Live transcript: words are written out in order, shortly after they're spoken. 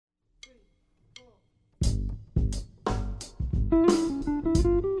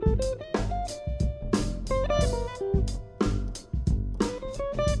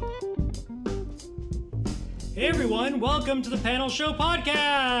everyone. Welcome to the Panel Show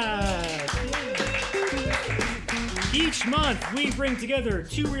Podcast. Each month, we bring together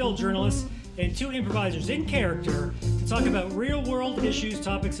two real journalists and two improvisers in character to talk about real-world issues,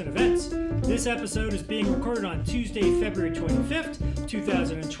 topics, and events. This episode is being recorded on Tuesday, February 25th,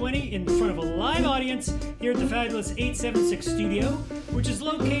 2020, in front of a live audience here at the fabulous 876 studio, which is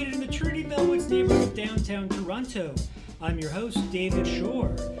located in the Trinity Bellwoods neighborhood of downtown Toronto. I'm your host, David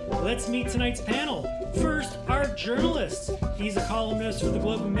Shore. Let's meet tonight's panel. First, our journalist. He's a columnist for the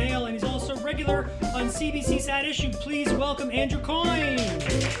Globe and Mail, and he's also regular on CBC's At Issue. Please welcome Andrew Coyne.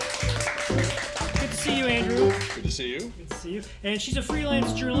 Good to see you, Andrew. Good to see you. Good to see you. And she's a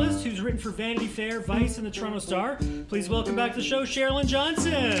freelance journalist who's written for Vanity Fair, Vice, and the Toronto Star. Please welcome back to the show, Sharilyn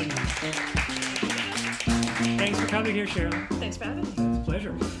Johnson. Thanks for coming here, Sharilyn. Thanks for having me. It's a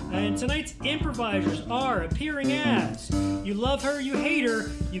pleasure. And tonight's improvisers are appearing as you love her, you hate her,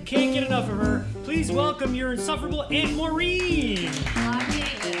 you can't get enough of her. Please welcome your insufferable Aunt Maureen. I'm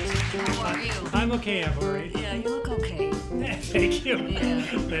David. How are you? I'm okay, Aunt Maureen. Yeah, you look okay. Thank you. Yeah.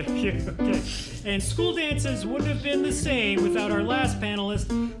 Thank you. Okay. And school dances wouldn't have been the same without our last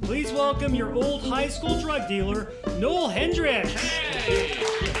panelist. Please welcome your old high school drug dealer, Noel Hendricks. Hey!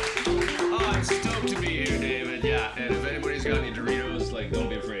 Oh, I'm stoked to be here, David. Yeah, and if anybody's got any Doritos, don't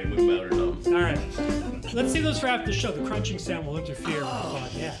be afraid. Whip them out or something. All right. Let's save those for after the show. The crunching sound will interfere with the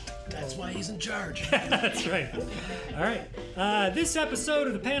pod. Yeah. That's why he's in charge. That's right. All right. This episode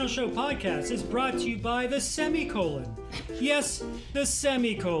of the Panel Show Podcast is brought to you by the semicolon. Yes, the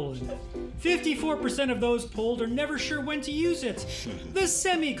semicolon. 54% of those polled are never sure when to use it. The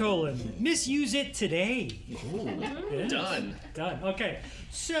semicolon. Misuse it today. Ooh, done. Done. Okay.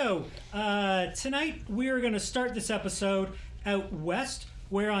 So, tonight we're going to start this episode out west,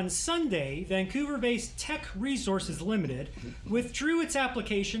 where on Sunday, Vancouver-based Tech Resources Limited withdrew its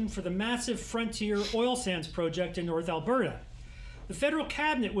application for the massive Frontier oil sands project in North Alberta. The federal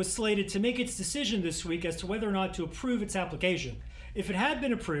cabinet was slated to make its decision this week as to whether or not to approve its application. If it had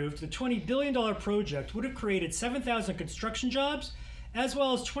been approved, the $20 billion project would have created 7,000 construction jobs, as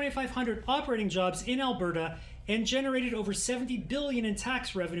well as 2,500 operating jobs in Alberta, and generated over $70 billion in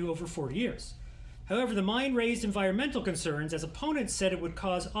tax revenue over 40 years. However, the mine raised environmental concerns as opponents said it would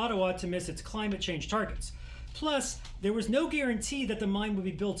cause Ottawa to miss its climate change targets. Plus, there was no guarantee that the mine would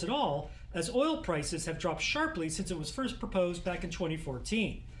be built at all, as oil prices have dropped sharply since it was first proposed back in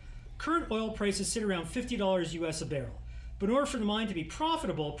 2014. Current oil prices sit around $50 US a barrel, but in order for the mine to be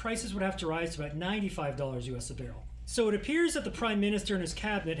profitable, prices would have to rise to about $95 US a barrel. So it appears that the Prime Minister and his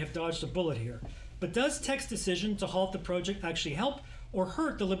cabinet have dodged a bullet here. But does Tech's decision to halt the project actually help or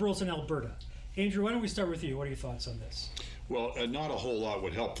hurt the Liberals in Alberta? Andrew, why don't we start with you? What are your thoughts on this? Well, not a whole lot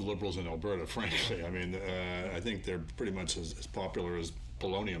would help the Liberals in Alberta, frankly. I mean, I think they're pretty much as popular as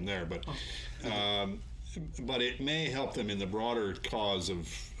polonium there, but it may help them in the broader cause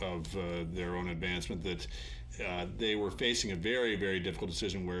of their own advancement that they were facing a very, very difficult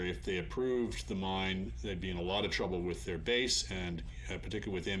decision where if they approved the mine, they'd be in a lot of trouble with their base and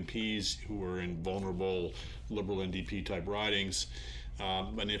particularly with MPs who were in vulnerable Liberal NDP type ridings.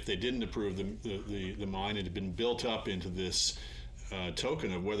 And if they didn't approve the mine, it had been built up into this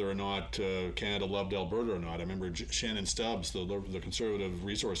token of whether or not Canada loved Alberta or not. I remember Shannon Stubbs, the conservative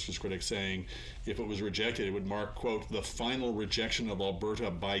resources critic, saying if it was rejected, it would mark, quote, the final rejection of Alberta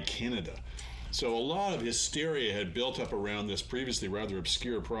by Canada. So a lot of hysteria had built up around this previously rather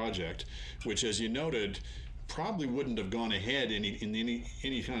obscure project, which, as you noted, probably wouldn't have gone ahead in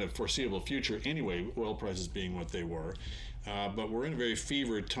any kind of foreseeable future anyway, oil prices being what they were. But we're in a very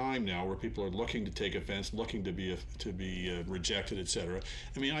fevered time now where people are looking to take offense, looking to be rejected, etc.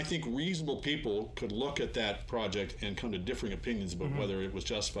 I mean, I think reasonable people could look at that project and come to differing opinions about whether it was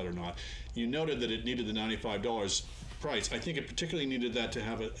justified or not. You noted that it needed the $95 price. I think it particularly needed that to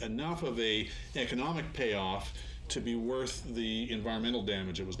have enough of a economic payoff to be worth the environmental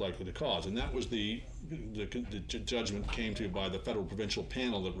damage it was likely to cause. And that was the judgment came to by the federal provincial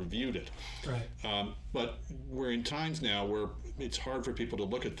panel that reviewed it. Right. But we're in times now where it's hard for people to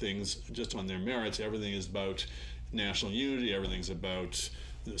look at things just on their merits. Everything is about national unity. Everything's about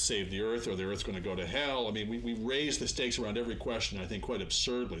save the earth or the earth's going to go to hell. I mean, we raise the stakes around every question, I think, quite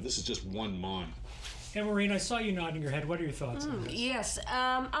absurdly. This is just one mine. And Maureen, I saw you nodding your head. What are your thoughts on this? Yes,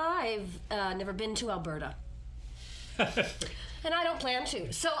 I've never been to Alberta. And I don't plan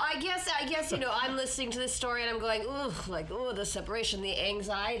to. So I guess I'm listening to this story and I'm going, the separation, the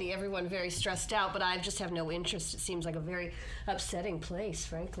anxiety, everyone very stressed out, but I just have no interest. It seems like a very upsetting place,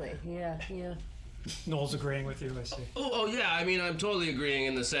 frankly. Yeah. Noel's agreeing with you, I see. Oh, yeah. I mean, I'm totally agreeing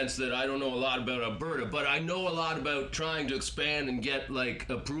in the sense that I don't know a lot about Alberta, but I know a lot about trying to expand and get like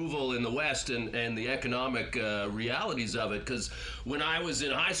approval in the West and the economic realities of it. Because when I was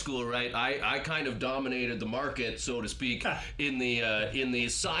in high school, right, I kind of dominated the market, so to speak, in the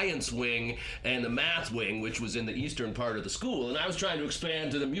science wing and the math wing, which was in the eastern part of the school, and I was trying to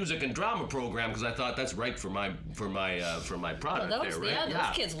expand to the music and drama program because I thought that's right for my product there, right? Yeah,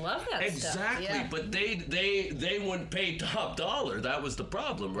 those kids love that stuff. Exactly, Yeah. but they wouldn't pay top dollar. That was the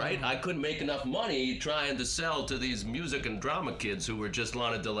problem, right? I couldn't make enough money trying to sell to these music and drama kids who were just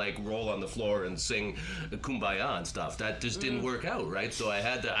wanted to like roll on the floor and sing Kumbaya and stuff. That just didn't work out, right? So I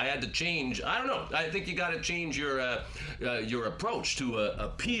had to change. I don't know. I think you got to change your approach to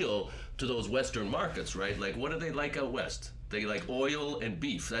appeal to those Western markets, right? Like, what do they like out west? They like oil and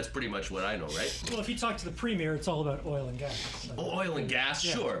beef. That's pretty much what I know, right? Well, if you talk to the premier, it's all about oil and gas. So. Oil and gas,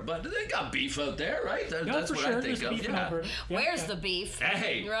 sure, but they got beef out there, right? That's for what sure. I think There's of. beef in Yeah. Alberta. Yeah, Where's yeah. the beef?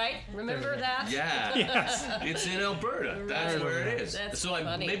 Hey. Right? Remember that? Yeah, Yes. it's in Alberta. That's where it is. That's so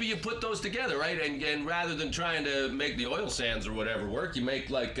funny. maybe you put those together, right? And rather than trying to make the oil sands or whatever work, you make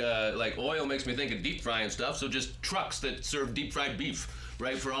like oil makes me think of deep frying stuff. So just trucks that serve deep fried beef.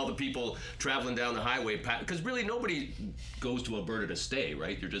 Right, for all the people traveling down the highway, because really nobody goes to Alberta to stay,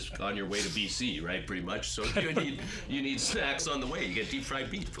 right? You're just on your way to BC, right, pretty much. So you need snacks on the way. You get deep fried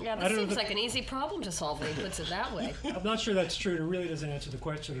beef. Yeah, I that don't know seems if- like an easy problem to solve when he puts it that way. I'm not sure that's true. It really doesn't answer the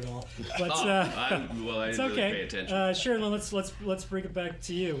question at all. But I it's didn't okay. really pay attention. Sharilyn, let's bring it back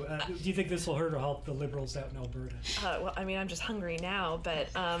to you. Do you think this will hurt or help the Liberals out in Alberta? Well, I mean, I'm just hungry now, but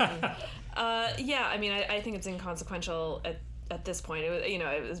yeah, I mean, I think it's inconsequential at this point.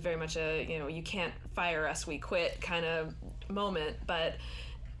 It was very much a, you can't fire us, we quit kind of moment. But,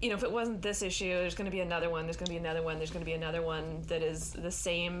 if it wasn't this issue, there's going to be another one, there's going to be another one, there's going to be another one that is the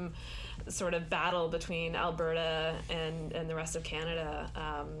same sort of battle between Alberta and the rest of Canada.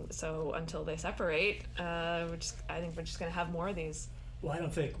 So until they separate, I think we're just going to have more of these. Well, I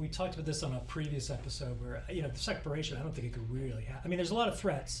don't think we talked about this on a previous episode where the separation. I don't think it could really happen. I mean, there's a lot of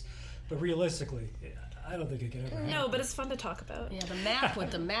threats, but realistically, I don't think it could ever happen. No, but it's fun to talk about. Yeah, the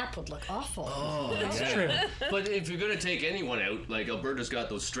map would look awful. Oh, That's true. But if you're going to take anyone out, like Alberta's got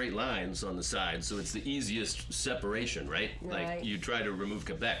those straight lines on the side, so it's the easiest separation, right? Right. Like you try to remove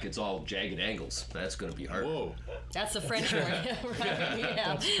Quebec, it's all jagged angles. That's going to be hard. Whoa. That's the French word. Right? Yeah.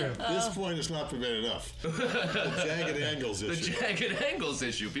 That's true. This point has not been enough. The jagged angles The issue. jagged angles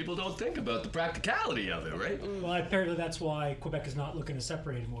issue. People don't think about the practicality of it, right? Well, apparently that's why Quebec is not looking to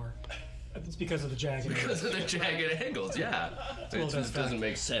separate anymore. It's because of the jagged. Because of the jagged angles, yeah. It Well, just that's doesn't fact.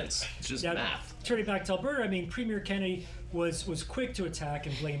 make sense. It's just Yeah, math. turning back to Alberta, I mean, Premier Kennedy was quick to attack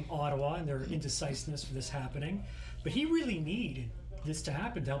and blame Ottawa and their indecisiveness for this happening, but he really needed this to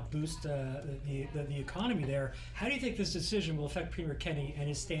happen to help boost the economy there. How do you think this decision will affect Premier Kennedy and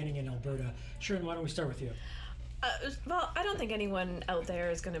his standing in Alberta? Sharon, why don't we start with you? Well, I don't think anyone out there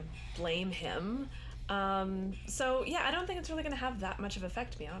is going to blame him. So, yeah, I don't think it's really going to have that much of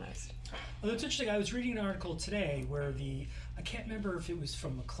effect, to be honest. Well, it's interesting. I was reading an article today where I can't remember if it was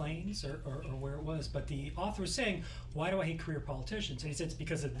from Maclean's or where it was, but the author was saying, why do I hate career politicians? And he said it's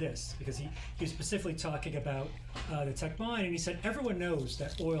because of this, because he was specifically talking about the tech mine, and he said everyone knows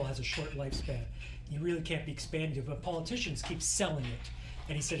that oil has a short lifespan. You really can't be expanding it, but politicians keep selling it.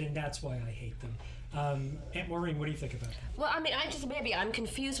 And he said, and that's why I hate them. Aunt Maureen, what do you think about that? Well, I mean, I'm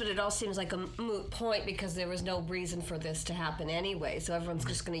confused, but it all seems like a moot point because there was no reason for this to happen anyway. So everyone's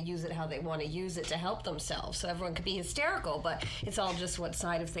just going to use it how they want to use it to help themselves. So everyone could be hysterical, but it's all just what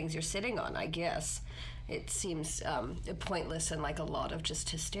side of things you're sitting on, I guess. It seems pointless and like a lot of just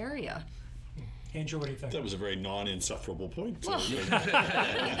hysteria. Andrew, what do you think? That was a very non-insufferable point. Well,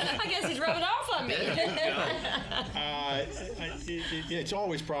 I guess he's rubbing off on me. It's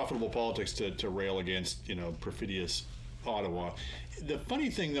always profitable politics to rail against, perfidious Ottawa. The funny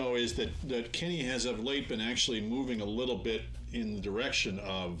thing, though, is that Kenny has of late been actually moving a little bit in the direction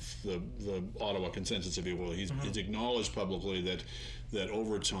of the Ottawa consensus, if you will. He's acknowledged publicly that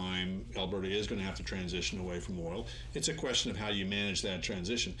over time Alberta is going to have to transition away from oil. It's a question of how you manage that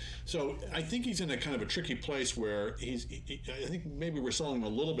transition. So I think he's in a kind of a tricky place where I think maybe we're selling him a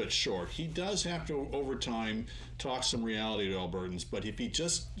little bit short. He does have to, over time, talk some reality to Albertans, but if he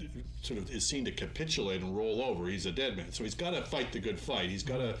just sort of is seen to capitulate and roll over, he's a dead man. So he's got to fight the good fight. He's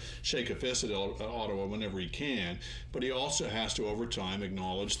got to shake a fist at Ottawa whenever he can, but he also has to, over time,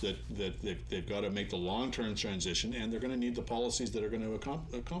 acknowledge that they've got to make the long-term transition, and they're going to need the policies that are going to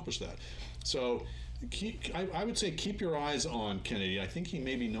accomplish that. So I would say keep your eyes on Kennedy. I think he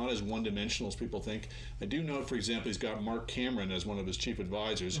may be not as one-dimensional as people think. I do know, for example, he's got Mark Cameron as one of his chief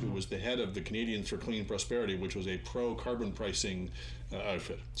advisors, who was the head of the Canadians for Clean Prosperity, which was a pro-carbon pricing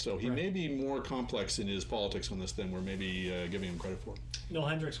outfit. So he may be more complex in his politics on this than we're maybe giving him credit for. Noel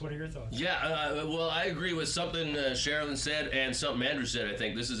Hendricks, what are your thoughts? Yeah, well, I agree with something Sharilyn said and something Andrew said. I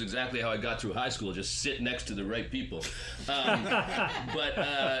think this is exactly how I got through high school, just sit next to the right people. But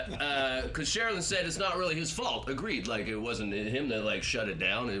because Sharilyn said it's not really his fault. Agreed. Like, it wasn't him that, like, shut it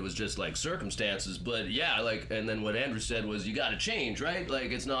down. It was just, like, circumstances. But, yeah, like, and then what Andrew said was you got to change, right?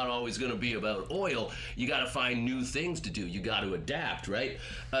 Like, it's not always going to be about oil. You got to find new things to do. You got to adapt, right?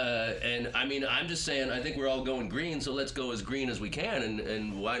 And, I mean, I'm just saying, I think we're all going green, so let's go as green as we can.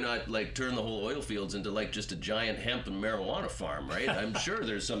 And why not, like, turn the whole oil fields into, like, just a giant hemp and marijuana farm, right? I'm sure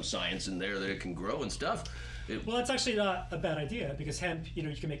there's some science in there that it can grow and stuff. Well, that's actually not a bad idea, because hemp, you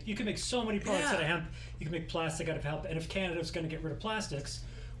can make so many products out of hemp. You can make plastic out of hemp, and if Canada's going to get rid of plastics,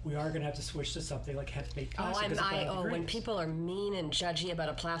 we are going to have to switch to something like hemp-made plastic. When people are mean and judgy about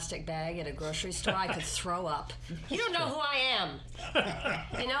a plastic bag at a grocery store, I could throw up. You don't know who I am.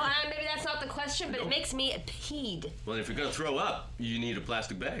 Maybe that's not the question, but it makes me peed. Well, if you're going to throw up, you need a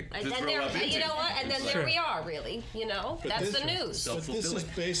plastic bag to And throw up into. You know what? And then there we are, really. That's the news. But this is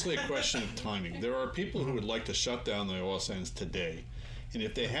basically a question of timing. There are people who would like to shut down the oil sands today. And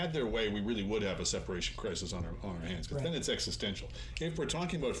if they had their way, we really would have a separation crisis on our hands, because then it's existential. If we're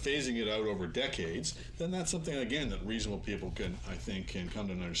talking about phasing it out over decades, then that's something, again, that reasonable people can come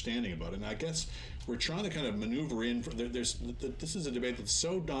to an understanding about. And I guess we're trying to kind of maneuver in. This is a debate that's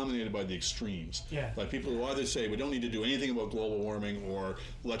so dominated by the extremes. By people who either say we don't need to do anything about global warming, or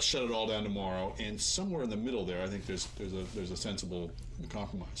let's shut it all down tomorrow. And somewhere in the middle there, I think there's a sensible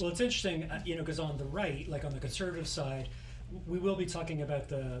compromise. Well, it's interesting, because on the right, like on the conservative side, we will be talking about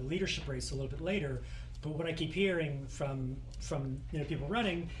the leadership race a little bit later, but what I keep hearing from people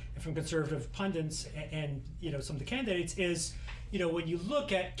running and from conservative pundits and some of the candidates is, when you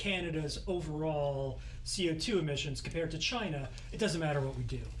look at Canada's overall CO2 emissions compared to China, it doesn't matter what we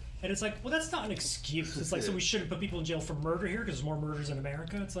do. And it's like, well, that's not an excuse. It's like, so we shouldn't put people in jail for murder here because there's more murders in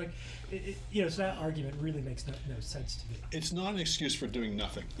America. It's like, so that argument really makes no sense to me. It's not an excuse for doing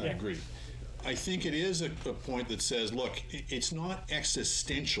nothing. I agree. I think it is a point that says, look, it's not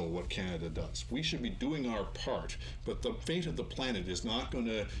existential what Canada does. We should be doing our part, but the fate of the planet is not going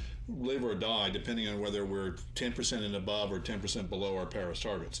to live or die depending on whether we're 10% and above or 10% below our Paris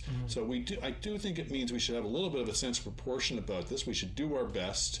targets. So I do think it means we should have a little bit of a sense of proportion about this. We should do our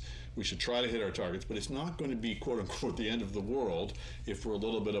best. We should try to hit our targets, but it's not going to be, quote unquote, the end of the world if we're a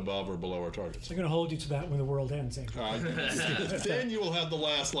little bit above or below our targets. I'm going to hold you to that when the world ends, Andrew. Then you will have the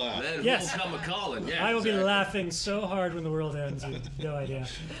last laugh. Then will come a calling. Yeah, I will be laughing so hard when the world ends. You have no idea.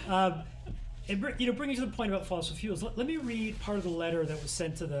 Bringing to the point about fossil fuels, let me read part of the letter that was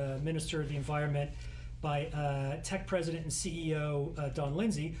sent to the Minister of the Environment by Tech President and CEO Don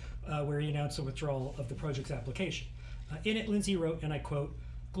Lindsay, where he announced the withdrawal of the project's application. In it, Lindsay wrote, and I quote,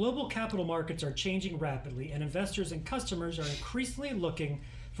 "Global capital markets are changing rapidly, and investors and customers are increasingly looking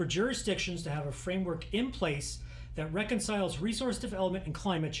for jurisdictions to have a framework in place that reconciles resource development and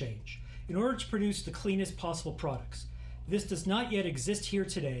climate change in order to produce the cleanest possible products. This does not yet exist here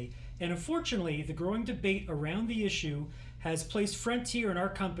today, and unfortunately, the growing debate around the issue has placed Frontier and our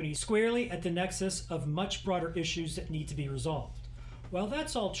company squarely at the nexus of much broader issues that need to be resolved." While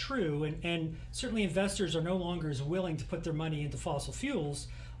that's all true, and certainly investors are no longer as willing to put their money into fossil fuels,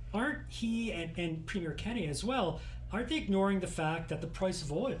 aren't he and Premier Kenney as well, aren't they ignoring the fact that the price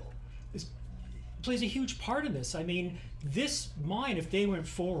of oil plays a huge part in this? I mean, this mine, if they went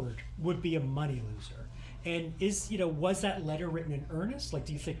forward, would be a money loser. And was that letter written in earnest? Like,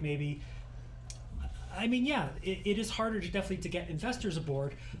 do you think maybe, it is harder definitely to get investors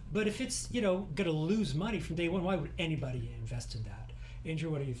aboard, but if it's, going to lose money from day one, why would anybody invest in that?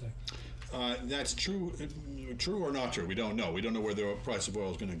 Andrew, what do you think? That's true or not true. We don't know. We don't know where the price of oil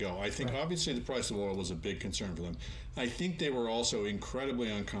is going to go. I think obviously the price of oil was a big concern for them. I think they were also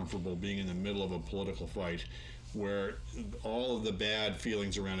incredibly uncomfortable being in the middle of a political fight where all of the bad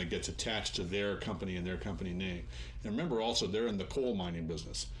feelings around it gets attached to their company and their company name. And remember also, they're in the coal mining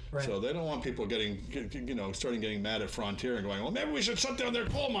business. Right. So they don't want people starting getting mad at Frontier and going, well, maybe we should shut down their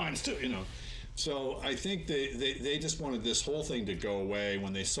coal mines too, So I think they just wanted this whole thing to go away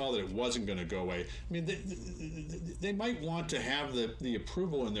when they saw that it wasn't going to go away. I mean, they might want to have the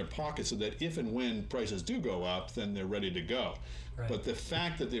approval in their pocket so that if and when prices do go up, then they're ready to go. Right. But the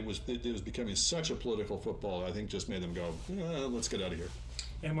fact that it was becoming such a political football, I think just made them go, let's get out of here.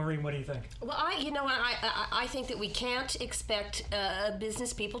 And Maureen, what do you think? Well, I think that we can't expect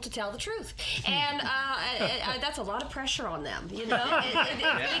business people to tell the truth, and that's a lot of pressure on them. You know,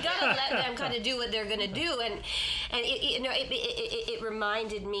 we got to let them kind of do what they're going to do, and it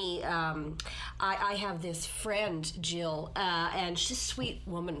reminded me. I have this friend, Jill, and she's a sweet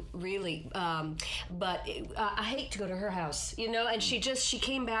woman, really. But I hate to go to her house, you know. And she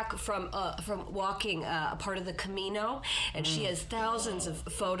came back from walking a part of the Camino, and she has thousands of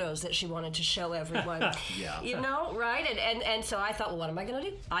photos that she wanted to show everyone. Yeah. You know, right? And so I thought, well, what am I going to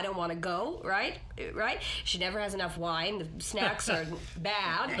do? I don't want to go, right? She never has enough wine. The snacks are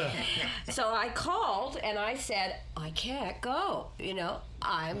bad. So I called and I said, I can't go. You know,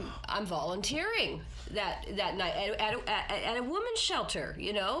 I'm volunteering that night at a women's shelter,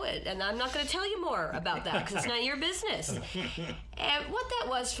 you know, and I'm not going to tell you more about that because it's not your business. And what that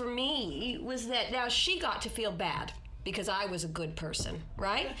was for me was that now she got to feel bad because I was a good person,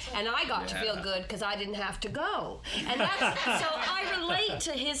 right? And I got to feel good because I didn't have to go. And so I relate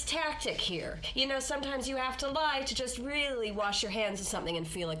to his tactic here. You know, sometimes you have to lie to just really wash your hands of something and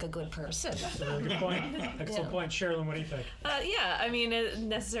feel like a good person. That's a really good point. Excellent point. Sherilyn, what do you think? Yeah, I mean, it's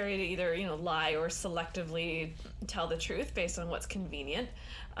necessary to either, you know, lie or selectively tell the truth based on what's convenient.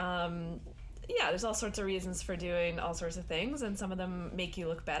 Yeah, there's all sorts of reasons for doing all sorts of things, and some of them make you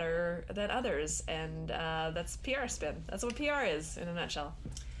look better than others, and that's PR spin. That's what PR is in a nutshell.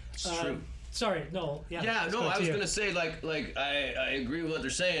 It's true. Sorry, no. Yeah, no, I was going to say, like I agree with what they're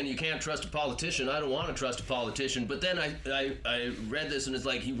saying. You can't trust a politician. I don't want to trust a politician. But then I read this, and it's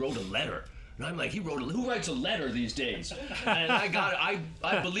like he wrote a letter. And I'm like, who writes a letter these days? And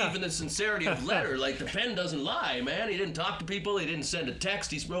I believe in the sincerity of letter. Like, the pen doesn't lie, man. He didn't talk to people. He didn't send a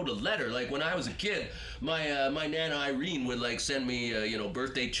text. He wrote a letter. Like, when I was a kid, my Nana Irene would, like, send me,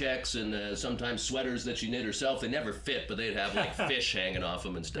 birthday checks and sometimes sweaters that she knit herself. They never fit, but they'd have, like, fish hanging off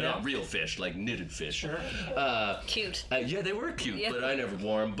them instead of real fish, like knitted fish. Sure. Cute. Yeah, they were cute, but I never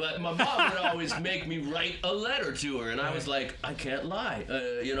wore them. But my mom would always make me write a letter to her, and I was like, I can't lie.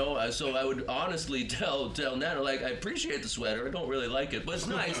 So I would honestly tell Nana, like, I appreciate the sweater. I don't really like it, but it's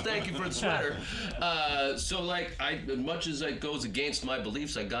nice. Thank you for the sweater. So, like, as much as it goes against my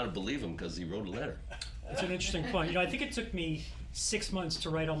beliefs, I gotta believe him because he wrote a letter. That's an interesting point. You know, I think it took me 6 months to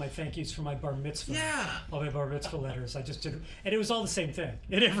write all my thank yous for my bar mitzvah. Yeah. All my bar mitzvah letters. I just did, and it was all the same thing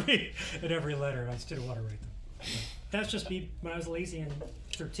in every letter. I just didn't want to write them. That's just me when I was lazy and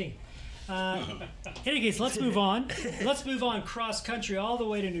 13. In any case, let's move on. Let's move on cross country all the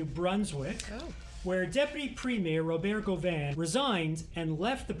way to New Brunswick, where Deputy Premier Robert Gauvin resigned and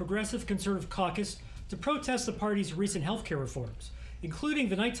left the Progressive Conservative Caucus to protest the party's recent healthcare reforms, including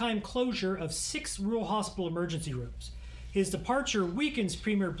the nighttime closure of 6 rural hospital emergency rooms. His departure weakens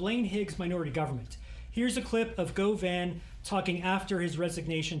Premier Blaine Higgs' minority government. Here's a clip of Gauvin talking after his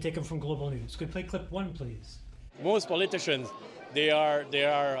resignation taken from Global News. Could we play clip 1, please? Most politicians, they are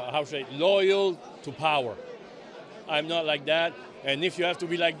how should I say, loyal to power. I'm not like that, and if you have to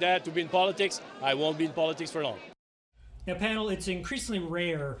be like that to be in politics, I won't be in politics for long. Now, panel, it's increasingly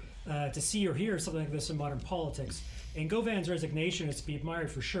rare to see or hear something like this in modern politics, and Gauvin's resignation is to be admired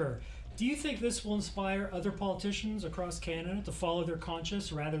for sure. Do you think this will inspire other politicians across Canada to follow their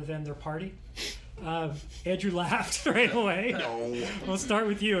conscience rather than their party? Andrew laughed right away. No. We'll start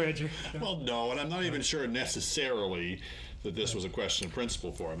with you, Andrew. Well, no, and I'm not even sure necessarily that this was a question of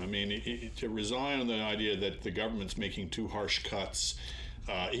principle for him. I mean, to resign on the idea that the government's making too harsh cuts,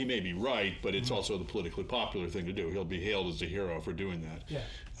 he may be right, but it's also the politically popular thing to do. He'll be hailed as a hero for doing that. Yeah.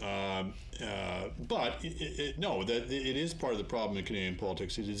 But it is part of the problem in Canadian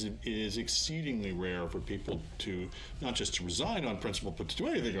politics. It is exceedingly rare for people to not just to resign on principle, but to do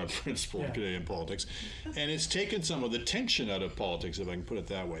anything on principle in Canadian politics. And it's taken some of the tension out of politics, if I can put it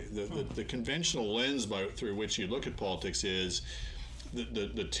that way. The conventional lens through which you look at politics is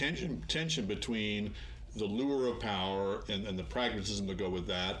the tension between the lure of power and the pragmatism to go with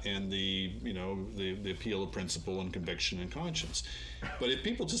that, and the appeal of principle and conviction and conscience. But if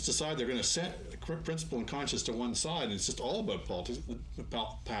people just decide they're going to set principle and conscience to one side, and it's just all about politics,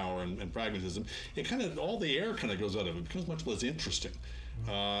 about power and pragmatism, it kind of all the air kind of goes out of it. It becomes much less interesting.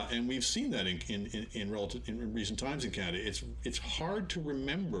 And we've seen that in recent times in Canada. It's hard to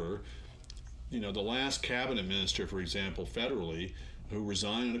remember, the last cabinet minister, for example, federally, who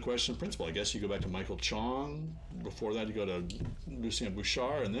resigned on a question of principle. I guess you go back to Michael Chong. Before that, you go to Lucien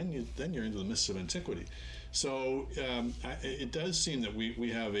Bouchard, and then you're into the mists of antiquity. So it does seem that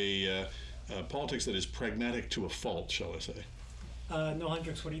we have a politics that is pragmatic to a fault, shall I say? Noel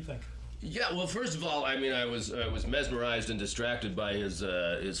Hendricks, what do you think? Yeah, well, first of all, I mean, I was mesmerized and distracted by his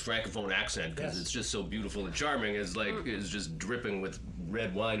francophone accent because it's just so beautiful and charming. It's like it's just dripping with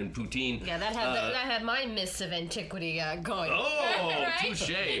red wine and poutine. Yeah, that had my miss of antiquity going. Oh, right? touche.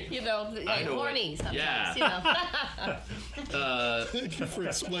 You know, horny sometimes. Yeah. You know. Thank you for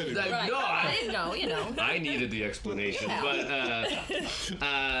explaining. Right. No, I didn't know. You know. I needed the explanation,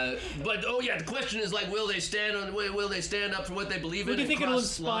 but oh yeah, the question is like, will they stand up for what they believe in? Do you think it'll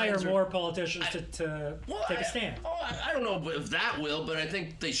inspire more politicians to take a stand? I don't know if that will, but I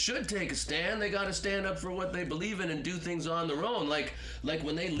think they should take a stand. They got to stand up for what they believe in and do things on their own. Like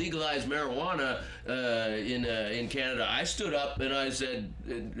when they legalized marijuana in Canada, I stood up and I said,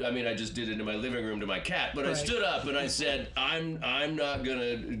 I mean, I just did it in my living room to my cat, but I stood up and I said, I'm not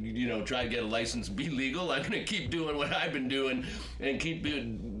gonna try to get a license and be legal. I'm gonna keep doing what I've been doing and keep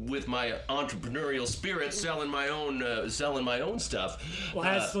with my entrepreneurial spirit, selling my own stuff. Well,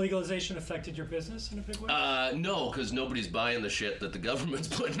 has legalization affected your business in a big way? No, because nobody's buying the shit that the government's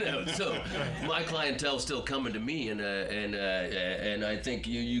putting out. So my clientele's still coming to me, and I think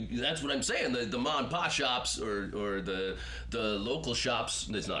that's what I'm saying. The ma and pa shops or the local shops.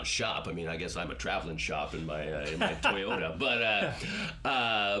 It's not a shop. I mean, I guess I'm a traveling shop in my Toyota,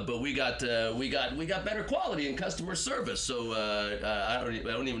 but we got better quality and customer service. So I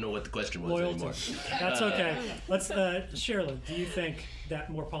don't even know what the question was anymore. That's okay. Let's Sharilyn, do you think that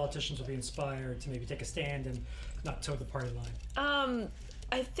more politicians will be inspired to maybe take a stand and not toe the party line?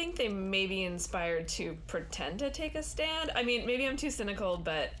 I think they may be inspired to pretend to take a stand. I mean, maybe I'm too cynical,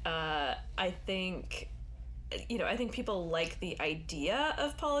 but I think people like the idea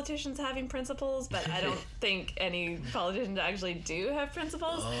of politicians having principles, but I don't think any politicians actually do have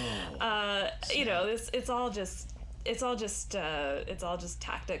principles. It's all just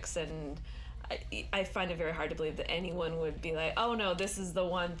tactics, and I find it very hard to believe that anyone would be like, oh no, this is the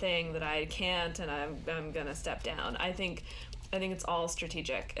one thing that I can't, and I'm gonna step down. I think it's all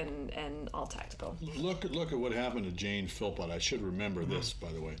strategic and all tactical. Look at what happened to Jane Philpott. I should remember this,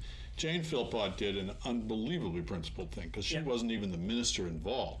 by the way. Jane Philpott did an unbelievably principled thing because she wasn't even the minister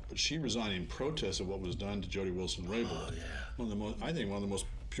involved, but she resigned in protest of what was done to Jody Wilson-Raybould. One of the most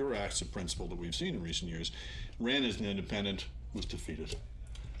pure acts of principle that we've seen in recent years. Ran as an independent, was defeated.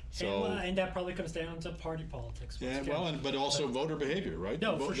 So, and that probably comes down to party politics. Yeah, well, but also voter behavior, right?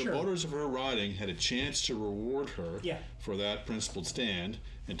 No, the for sure. The voters of her riding had a chance to reward her for that principled stand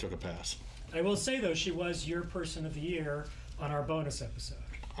and took a pass. I will say, though, she was your person of the year on our bonus episode.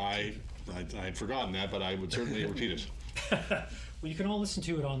 I had forgotten that, but I would certainly repeat it. Well, you can all listen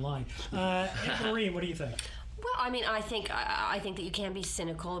to it online. Maureen, what do you think? Well, I mean, I think that you can be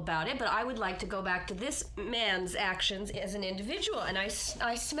cynical about it, but I would like to go back to this man's actions as an individual, and I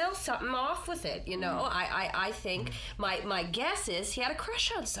smell something off with it. You know, I think my guess is he had a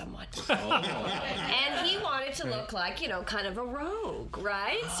crush on someone, and he wanted to look like kind of a rogue,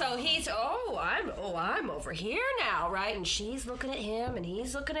 right? So he's I'm over here now, right? And she's looking at him, and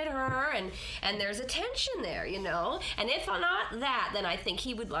he's looking at her, and there's a tension there, And if not that, then I think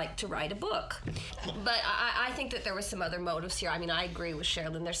he would like to write a book, but I think that there were some other motives here. I mean, I agree with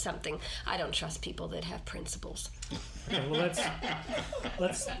Sharilyn. There's something. I don't trust people that have principles. Okay, well,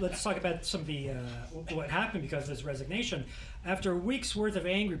 let's talk about some of the what happened because of his resignation. After a week's worth of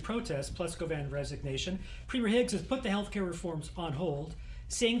angry protests plus Govan's resignation, Premier Higgs has put the healthcare reforms on hold,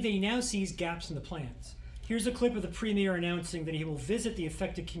 saying that he now sees gaps in the plans. Here's a clip of the Premier announcing that he will visit the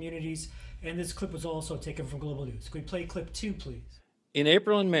affected communities, and this clip was also taken from Global News. Could we play clip 2, please? In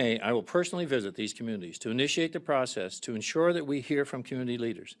April and May, I will personally visit these communities to initiate the process to ensure that we hear from community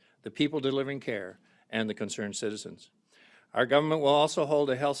leaders, the people delivering care, and the concerned citizens. Our government will also hold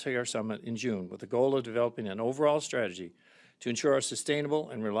a health care summit in June with the goal of developing an overall strategy to ensure a sustainable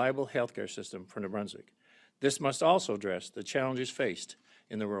and reliable healthcare system for New Brunswick. This must also address the challenges faced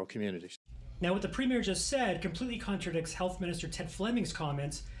in the rural communities. Now, what the Premier just said completely contradicts Health Minister Ted Fleming's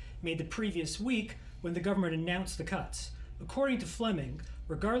comments made the previous week when the government announced the cuts. According to Fleming,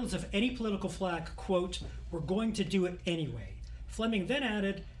 regardless of any political flack, quote, "we're going to do it anyway." Fleming then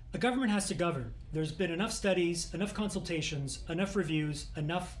added, "A government has to govern. There's been enough studies, enough consultations, enough reviews,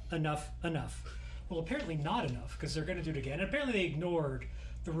 enough. Well, apparently not enough, because they're going to do it again. And apparently they ignored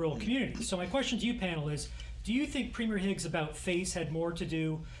the rural communities. So my question to you, panel, is, do you think Premier Higgs' about face had more to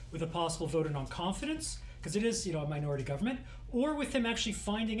do with a possible vote of non-confidence, because it is, a minority government, or with him actually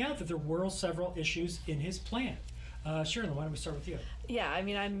finding out that there were several issues in his plan? Sharilyn, why don't we start with you? Yeah, I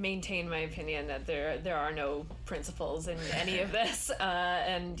mean, I maintain my opinion that there are no principles in any of this,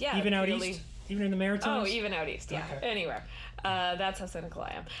 and yeah, even out east, even in the Maritimes. Oh, even out east, yeah, okay. Anywhere. That's how cynical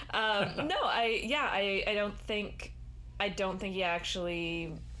I am. No, I don't think he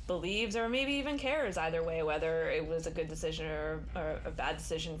actually believes or maybe even cares either way, whether it was a good decision or a bad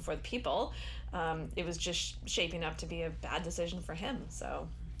decision for the people. It was just shaping up to be a bad decision for him. So.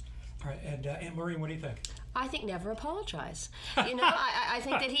 All right, and Aunt Maureen, what do you think? I think never apologize. You know, I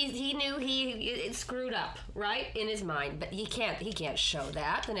think that he knew it screwed up, right, in his mind, but he can't show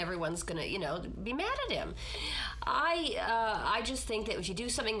that, and everyone's gonna, be mad at him. I just think that if you do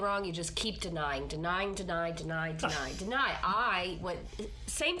something wrong, you just keep denying.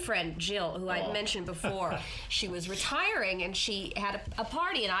 Same friend Jill, who I mentioned before, she was retiring and she had a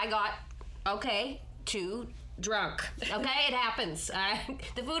party, and I got too drunk. Okay, it happens.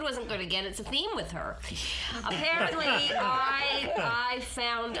 The food wasn't good again. It's a theme with her. Apparently, I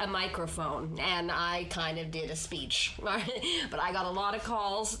found a microphone and I kind of did a speech. But I got a lot of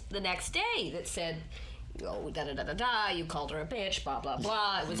calls the next day that said, you called her a bitch, blah, blah,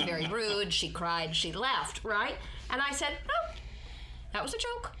 blah. It was very rude. She cried. She left, right? And I said, no, that was a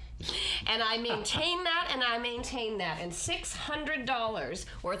joke. And I maintain that, and $600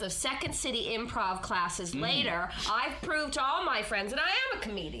 worth of Second City improv classes later, I've proved to all my friends that I am a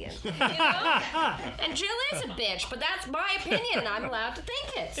comedian, And Jill is a bitch, but that's my opinion, and I'm allowed to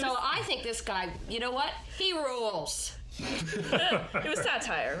think it. So I think this guy, you know what? He rules. It was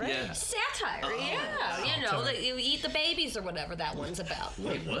satire, right? Yeah. Satire, you eat the babies or whatever that one's about.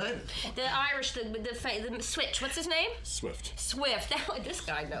 Wait, what? The Irish, the Switch, what's his name? Swift. This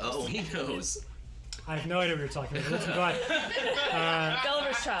guy knows. Oh, he knows. I have no idea what you're talking about. Let's go on.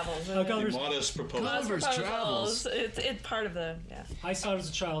 Gulliver's Travels. Gulliver's. Modest proposal. Gulliver's Travels. It's part of the, I saw it as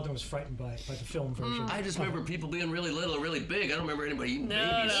a child and was frightened by the film version. I just remember people being really little or really big. I don't remember anybody eating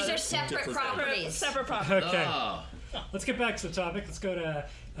babies. These are separate properties. Separate properties. Okay. Oh. Let's get back to the topic. Let's go to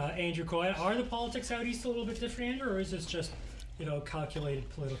Andrew Coyne. Are the politics out east a little bit different, Andrew, or is this just calculated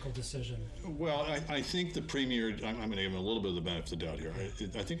political decision? Well, I think the premier, I'm going to give him a little bit of the benefit of the doubt here.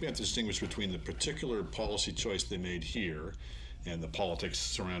 I think we have to distinguish between the particular policy choice they made here and the politics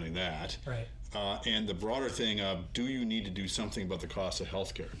surrounding that, right? And the broader thing of, do you need to do something about the cost of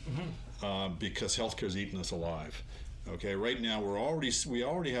healthcare? Because healthcare is eating us alive. Okay, right now we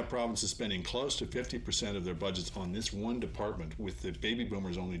already have provinces spending close to 50% of their budgets on this one department, with the baby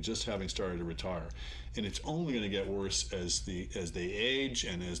boomers only just having started to retire, and it's only going to get worse as they age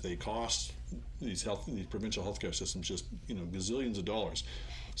and as they cost these provincial healthcare systems just gazillions of dollars.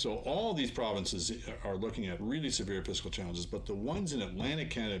 So all these provinces are looking at really severe fiscal challenges, but the ones in Atlantic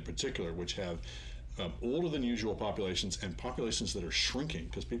Canada in particular, which have older than usual populations and populations that are shrinking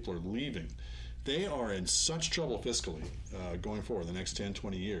because people are leaving, they are in such trouble fiscally going forward the next 10,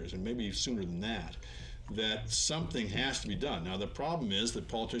 20 years, and maybe sooner than that, that something has to be done. Now, the problem is that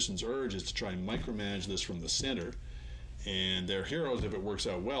politicians' urge is to try and micromanage this from the center, and they're heroes if it works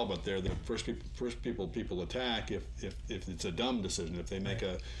out well, but they're the first people attack if it's a dumb decision, if they make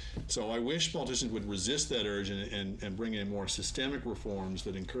a... So I wish politicians would resist that urge and bring in more systemic reforms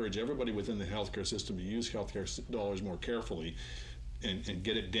that encourage everybody within the healthcare system to use healthcare dollars more carefully, and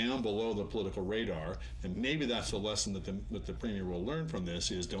get it down below the political radar. And maybe that's the lesson that the premier will learn from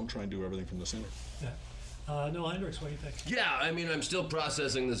this, is don't try and do everything from the center. Yeah. Noel Hendricks, what do you think? Yeah, I mean, I'm still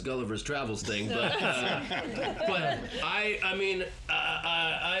processing this Gulliver's Travels thing, but I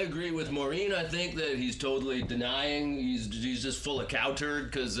agree with Maureen. I think that he's totally denying. He's just full of cow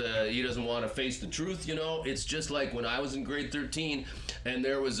turd because he doesn't want to face the truth. It's just like when I was in grade 13, and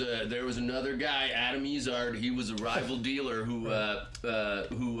there was another guy, Adam Izard. He was a rival dealer who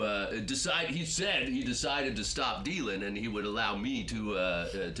decided. He said he decided to stop dealing, and he would allow me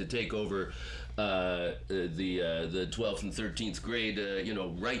to take over the 12th and 13th grade,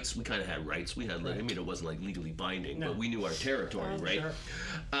 rights. We kind of had rights. We had, it wasn't like legally binding, but we knew our territory, right? Sure.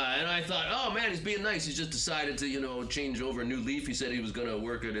 And I thought, oh man, he's being nice. He's just decided to, change over a new leaf. He said he was going to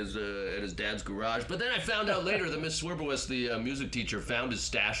work at his dad's garage. But then I found out later that Miss Swerberwist, the music teacher, found his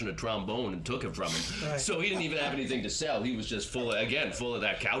stash in a trombone and took it from him. Right. So he didn't even have anything to sell. He was just full of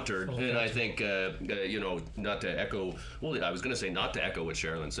that cow turd. And I think, not to echo, well, I was going to say not to echo what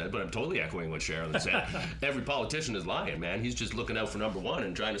Sharilyn said, but I'm totally echoing what Sharilyn said. Every politician is lying, man. He's just looking out for number one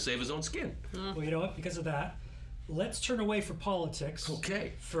and trying to save his own skin. Well, you know what? Because of that, let's turn away from politics.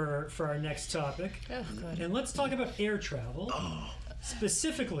 Okay. For our next topic. Oh, good. And let's talk about air travel. Oh.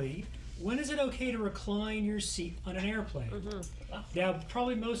 Specifically, when is it okay to recline your seat on an airplane? Now,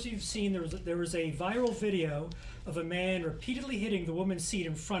 probably most of you have seen there was a viral video of a man repeatedly hitting the woman's seat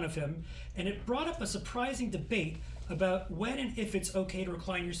in front of him, and it brought up a surprising debate about when and if it's okay to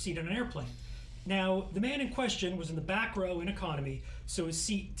recline your seat on an airplane. Now, the man in question was in the back row in economy, so his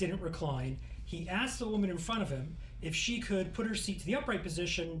seat didn't recline. He asked the woman in front of him if she could put her seat to the upright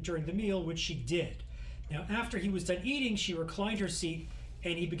position during the meal, which she did. Now, after he was done eating, she reclined her seat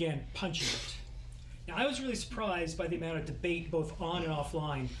and he began punching it. Now, I was really surprised by the amount of debate, both on and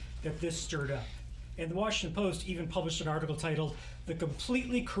offline, that this stirred up. And the Washington Post even published an article titled, "The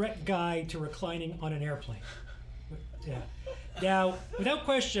Completely Correct Guide to Reclining on an Airplane." Yeah. Now, without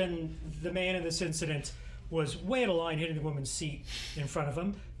question, the man in this incident was way out of line hitting the woman's seat in front of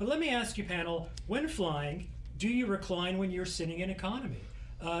him. But let me ask you, panel, when flying, do you recline when you're sitting in economy?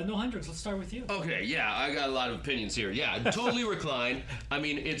 No hundreds, let's start with you. Okay, yeah, I got a lot of opinions here. Yeah, totally recline. I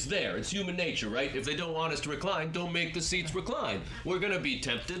mean, it's there. It's human nature, right? If they don't want us to recline, don't make the seats recline. We're going to be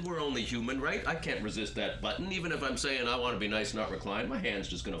tempted. We're only human, right? I can't resist that button. Even if I'm saying I want to be nice, not recline, my hand's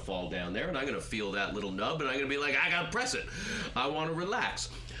just going to fall down there, and I'm going to feel that little nub, and I'm going to be like, I got to press it. I want to relax.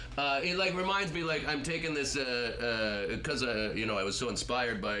 It like reminds me, like, I'm taking this because I was so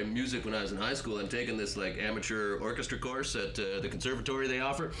inspired by music when I was in high school. I'm taking this like amateur orchestra course at the conservatory they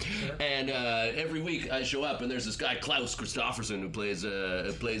offer, and every week I show up and there's this guy Klaus Christofferson who plays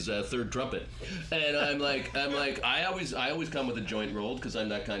third trumpet, and I'm like I always come with a joint rolled because I'm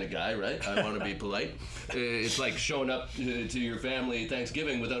that kind of guy, right? I want to be polite. It's like showing up to your family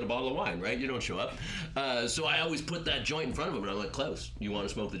Thanksgiving without a bottle of wine, right? You don't show up. So I always put that joint in front of him, and I'm like, Klaus, you want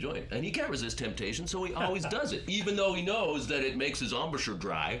to smoke the joint? And he can't resist temptation, so he always does it, even though he knows that it makes his embouchure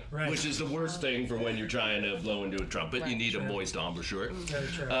dry, which is the worst thing for when you're trying to blow into a trumpet. You need a moist embouchure.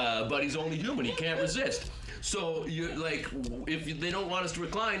 But he's only human; he can't resist. So you like, if they don't want us to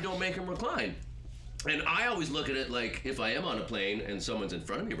recline, don't make him recline. And I always look at it like, if I am on a plane and someone's in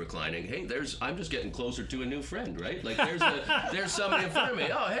front of me reclining, hey, I'm just getting closer to a new friend, right? Like there's somebody in front of me.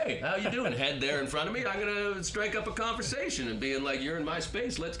 Oh, hey, how you doing? Head there in front of me. I'm gonna strike up a conversation and being like, you're in my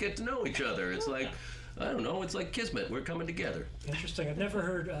space. Let's get to know each other. It's like, I don't know. It's like kismet. We're coming together. Interesting. I've never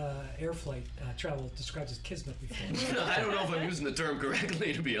heard air flight travel described as kismet before. I don't know if I'm using the term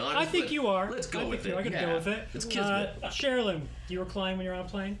correctly, to be honest. I think you are. Let's go with it. I can go with it. It's kismet. Sherilyn, do you recline when you're on a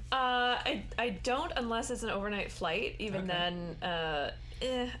plane? I don't unless it's an overnight flight. Even then,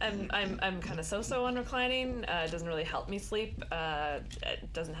 I'm kind of so on reclining. It doesn't really help me sleep.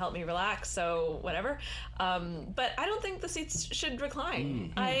 It doesn't help me relax. So whatever. But I don't think the seats should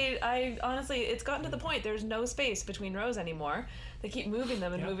recline. I honestly, it's gotten to the point there's no space between rows anymore. They keep moving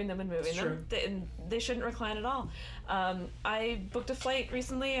them and moving them and moving them. They shouldn't recline at all. I booked a flight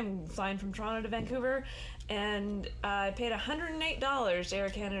recently. I'm flying from Toronto to Vancouver, and I paid $108 to Air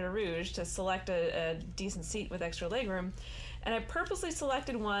Canada Rouge to select a decent seat with extra legroom. And I purposely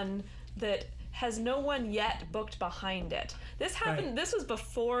selected one that has no one yet booked behind it. This happened. Right. This was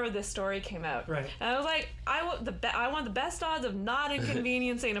before this story came out. Right. And I was like, I want the best odds of not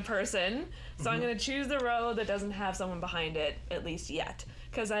inconveniencing a person, so I'm going to choose the row that doesn't have someone behind it, at least yet.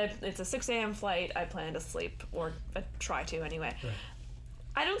 Because it's a 6 a.m. flight. I plan to sleep, or try to anyway. Right.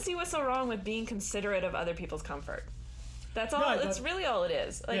 I don't see what's so wrong with being considerate of other people's comfort. That's all. That's really all it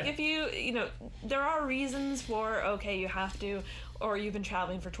is. Like, if there are reasons for, okay, you have to, or you've been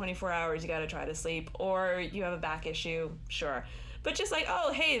traveling for 24 hours, you got to try to sleep, or you have a back issue, sure. But just like,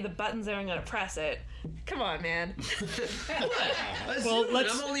 oh, hey, the button's there, I'm going to press it. Come on, man. Well,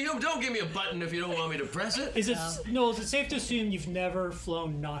 I'm only you. Don't give me a button if you don't want me to press it. Is it safe to assume you've never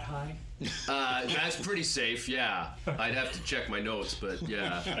flown not high? That's pretty safe, yeah. I'd have to check my notes, but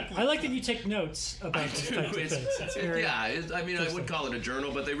yeah. I like that you take notes about this type of things. I would call it a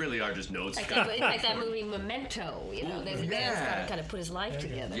journal, but they really are just notes. Like that movie Memento, there's a man's got to kind of put his life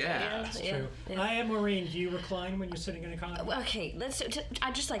together. Yeah, that's true. I am Maureen. Do you recline when you're sitting in economy? Okay,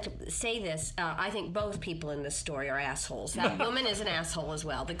 I'd just like to say this. I think both people in this story are assholes. That woman is an asshole as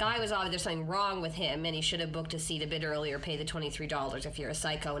well. The guy was obviously, there's something wrong with him, and he should have booked a seat a bit earlier, pay the $23 if you're a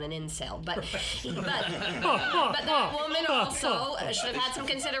psycho and an incel. But that woman also should have had some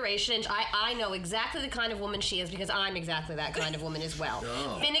consideration. I know exactly the kind of woman she is because I'm exactly that kind of woman as well.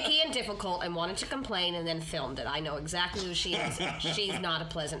 Finicky and difficult, and wanted to complain and then filmed it. I know exactly who she is. She's not a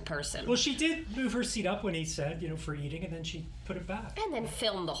pleasant person. Well, she did move her seat up when he said, for eating, and then she put it back. And then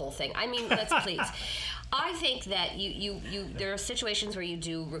filmed the whole thing. I mean, let's please. I think that there are situations where you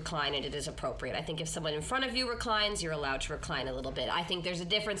do recline and it is appropriate. I think if someone in front of you reclines, you're allowed to recline a little bit. I think there's a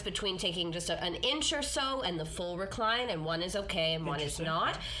difference between taking just an inch or so and the full recline, and one is okay and one is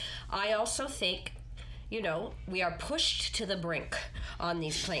not. I also think, we are pushed to the brink on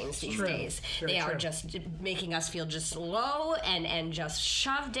these planes these days. They are just making us feel just low and just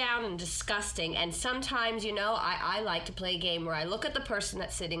shoved down and disgusting. And sometimes, I like to play a game where I look at the person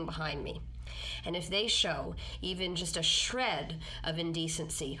that's sitting behind me. And if they show even just a shred of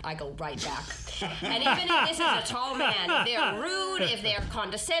indecency, I go right back. And even if this is a tall man, if they're rude, if they're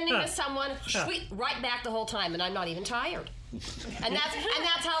condescending to someone, right back the whole time, and I'm not even tired. And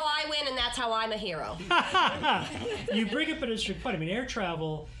that's how I win, and that's how I'm a hero. You bring up an interesting point. I mean, air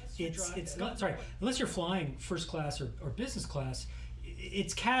travel, it's not, sorry, unless you're flying first class or business class,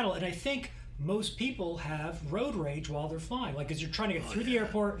 it's cattle. And I think most people have road rage while they're flying. Like, as you're trying to get through the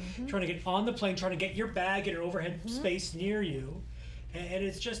airport, trying to get on the plane, trying to get your bag in an overhead space near you. And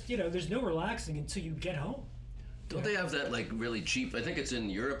it's just, there's no relaxing until you get home. Don't they have that, like, really cheap, I think it's in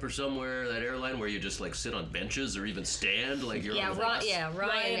Europe or somewhere, that airline where you just, like, sit on benches or even stand like you're on a bus?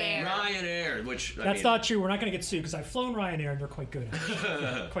 Ryanair. Ryanair, which, That's not true. We're not going to get sued because I've flown Ryanair and they're quite good.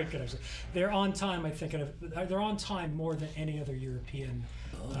 Quite good, actually. They're on time, I think. They're on time more than any other European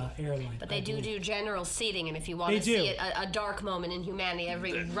airline. But they do general seating, and if you want to see a dark moment in humanity,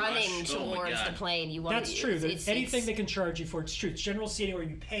 running towards the plane, you want. That's true. Anything they can charge you for, it's true. It's general seating where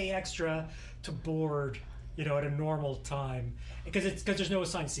you pay extra to board, at a normal time, because there's no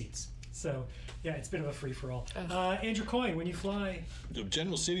assigned seats. So, yeah, it's a bit of a free-for-all. Andrew Coyne, when you fly...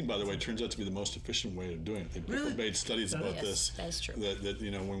 General seating, by the way, turns out to be the most efficient way of doing it. People made studies about this. That is true. That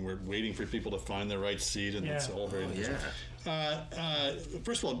when we're waiting for people to find the right seat, and it's all very interesting.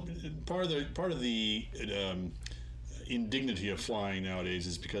 First of all, part of the indignity of flying nowadays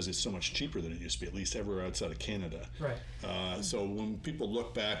is because it's so much cheaper than it used to be, at least everywhere outside of Canada. Right. So when people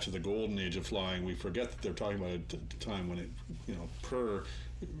look back to the golden age of flying, we forget that they're talking about a time when it, per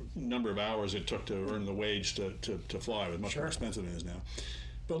number of hours it took to earn the wage to fly, it was much more expensive than it is now.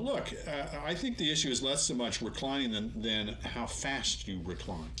 But look, I think the issue is less so much reclining than how fast you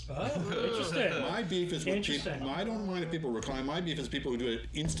recline. Oh, interesting. My beef is with people. I don't mind if people recline. My beef is people who do it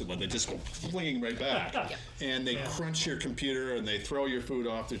instantly. They just go flinging right back, and they crunch your computer and they throw your food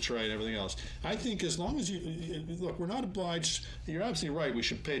off the tray and everything else. I think as long as you look, we're not obliged. You're absolutely right. We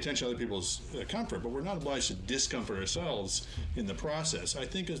should pay attention to other people's comfort, but we're not obliged to discomfort ourselves in the process. I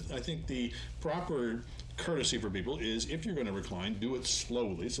think the proper courtesy for people is, if you're going to recline, do it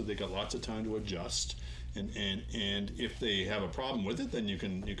slowly so they got lots of time to adjust, and if they have a problem with it, then you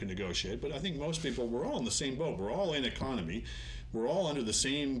can negotiate. But I think most people, we're all in the same boat. We're all in economy. We're all under the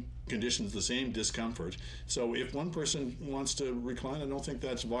same conditions, the same discomfort. So if one person wants to recline, I don't think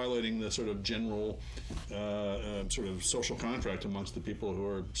that's violating the sort of general sort of social contract amongst the people who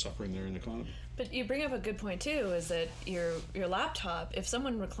are suffering their economy. But you bring up a good point too, is that your laptop, if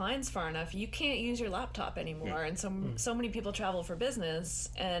someone reclines far enough, you can't use your laptop anymore. And so many people travel for business,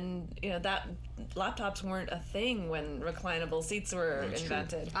 and that laptops weren't a thing when reclinable seats were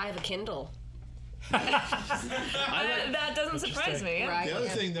invented. I have a Kindle. That doesn't surprise me. Right. The other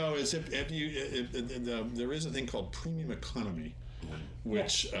thing, though, is if there is a thing called premium economy,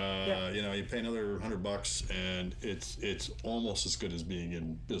 which you pay another $100 and it's almost as good as being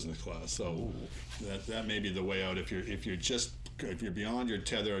in business class. So that may be the way out if you're beyond your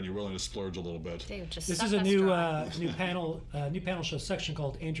tether and you're willing to splurge a little bit. This is a new panel show section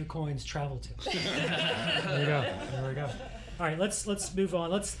called Andrew Coyne's Travel Tips. There we go. All right, let's move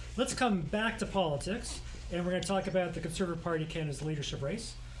on. Let's come back to politics, and we're going to talk about the Conservative Party Canada's leadership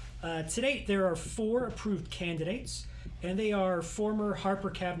race. To date, there are 4 approved candidates, and they are former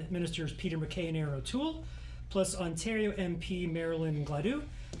Harper Cabinet Ministers Peter MacKay and Erin O'Toole, plus Ontario MP Marilyn Gladu.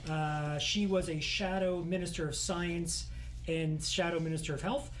 She was a shadow Minister of Science and shadow Minister of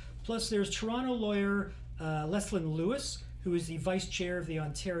Health. Plus, there's Toronto lawyer Leslyn Lewis, who is the Vice Chair of the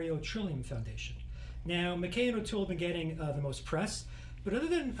Ontario Trillium Foundation. Now, MacKay and O'Toole have been getting the most press, but other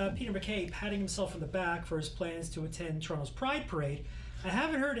than Peter MacKay patting himself on the back for his plans to attend Toronto's Pride Parade, I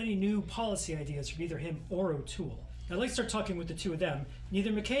haven't heard any new policy ideas from either him or O'Toole. Now, I'd like to start talking with the two of them.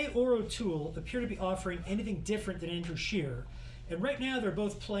 Neither MacKay or O'Toole appear to be offering anything different than Andrew Scheer, and right now they're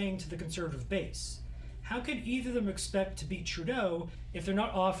both playing to the Conservative base. How can either of them expect to beat Trudeau if they're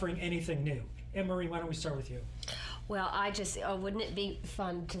not offering anything new? And Maureen, why don't we start with you? Well, wouldn't it be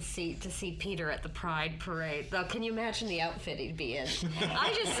fun to see Peter at the Pride Parade? Though, can you imagine the outfit he'd be in?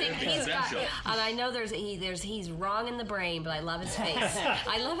 I just think he's got, and I know he's wrong in the brain, but I love his face.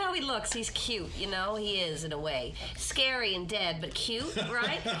 I love how he looks. He's cute, he is in a way. Scary and dead, but cute,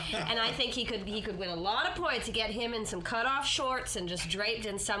 right? And I think he could win a lot of points to get him in some cut-off shorts and just draped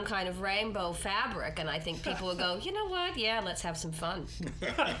in some kind of rainbow fabric, and I think people would go, you know what? Yeah, let's have some fun.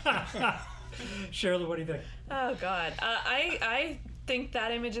 Sharilyn, what do you think? Oh God, I think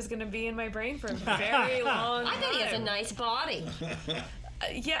that image is going to be in my brain for a very long time. I think he has a nice body.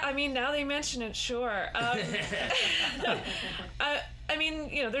 Yeah, I mean, now they mention it, sure. I mean,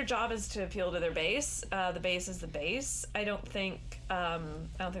 their job is to appeal to their base. The base is the base. I don't think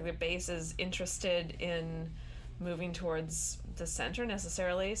their base is interested in moving towards the center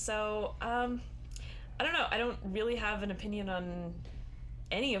necessarily. So I don't know. I don't really have an opinion on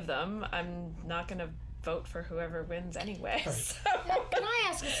any of them. I'm not going to vote for whoever wins anyway. So. Can I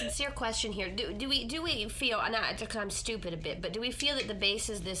ask a sincere question here? Do we feel, and because I'm stupid a bit, but do we feel that the base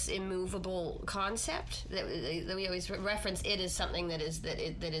is this immovable concept that we always reference it as something that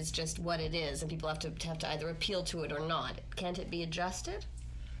is just what it is, and people have to either appeal to it or not? Can't it be adjusted?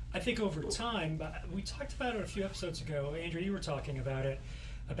 I think over time, we talked about it a few episodes ago. Andrew, you were talking about it,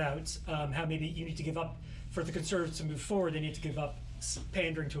 about how maybe you need to give up, for the Conservatives to move forward, they need to give up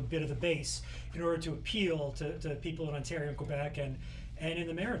pandering to a bit of the base in order to appeal to people in Ontario and Quebec and in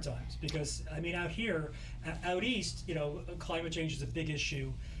the Maritimes. Because, I mean, out here, out east, climate change is a big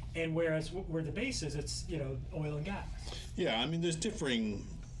issue, and whereas where the base is, it's, oil and gas. Yeah, I mean, there's differing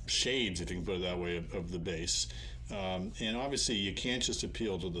shades, if you can put it that way, of the base. And obviously, you can't just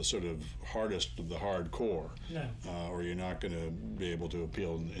appeal to the sort of hardest of the hardcore, no. Or you're not going to be able to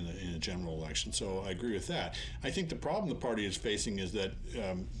appeal in a general election. So I agree with that. I think the problem the party is facing is that,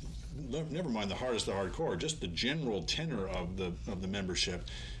 never mind the hardest of the hardcore, just the general tenor of the membership,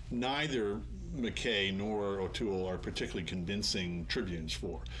 neither McKay nor O'Toole are particularly convincing tribunes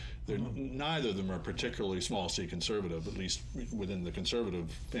for. Neither of them are particularly small C conservative, at least within the conservative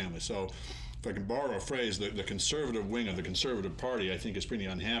family. So, if I can borrow a phrase, the conservative wing of the Conservative Party, I think, is pretty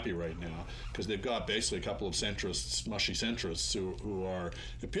unhappy right now because they've got basically a couple of centrists, mushy centrists, who are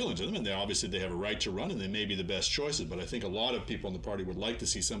appealing to them, and they have a right to run, and they may be the best choices. But I think a lot of people in the party would like to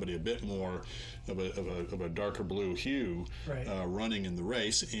see somebody a bit more of a darker blue hue running in the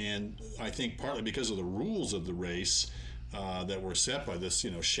race, and I think partly because of the rules of the race that were set by this,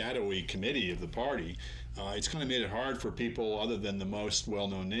 shadowy committee of the party. It's kind of made it hard for people other than the most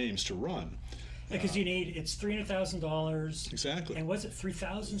well-known names to run. Because it's $300,000. Exactly. And was it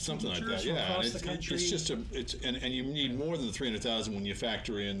 3,000 something like that? Yeah. Across the country? It's just and you need more than the 300,000 when you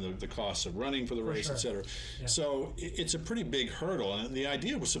factor in the costs of running for the race, sure. et cetera. Yeah. So it's a pretty big hurdle, and the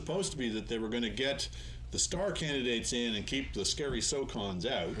idea was supposed to be that they were going to get the star candidates in and keep the scary SoCons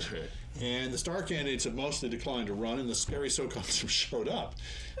out. And the star candidates have mostly declined to run, and the scary SoCons have showed up.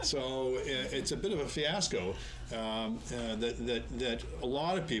 So it's a bit of a fiasco that a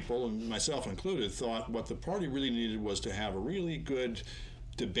lot of people, and myself included, thought what the party really needed was to have a really good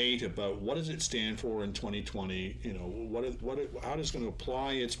debate about what does it stand for in 2020, how it's going to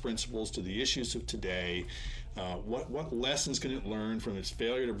apply its principles to the issues of today, what lessons can it learn from its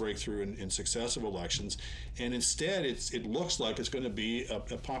failure to break through in successive elections, and instead it looks like it's going to be a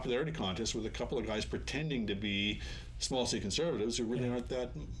popularity contest with a couple of guys pretending to be small C conservatives who really aren't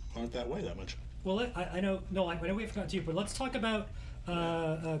that way that much. Well, I know we haven't gotten to you, but let's talk about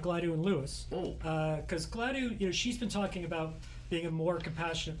Gladue and Lewis. Because Gladue, she's been talking about being a more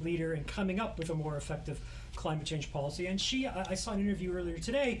compassionate leader and coming up with a more effective climate change policy. And I saw an interview earlier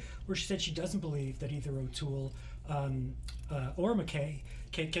today where she said she doesn't believe that either O'Toole or McKay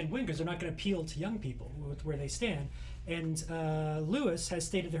can win because they're not going to appeal to young people with where they stand. And Lewis has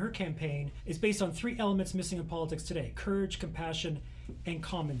stated that her campaign is based on 3 elements missing in politics today: courage, compassion, and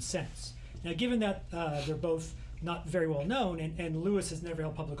common sense. Now, given that they're both not very well known, and Lewis has never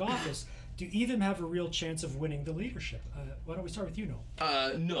held public office, do either of them have a real chance of winning the leadership? Why don't we start with you,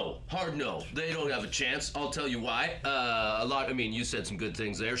 Noel? No. Hard no. They don't have a chance. I'll tell you why. You said some good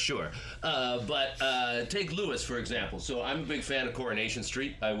things there, sure. But take Lewis, for example. So I'm a big fan of Coronation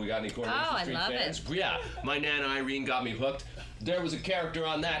Street. We got any Coronation Street fans? It. Yeah. My Nana Irene got me hooked. There was a character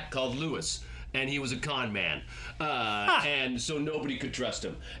on that called Lewis. And he was a con man. And so nobody could trust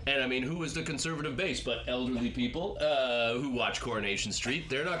him. And I mean, who is the conservative base but elderly people who watch Coronation Street?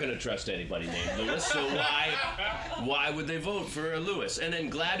 They're not going to trust anybody named Lewis. So why would they vote for Lewis? And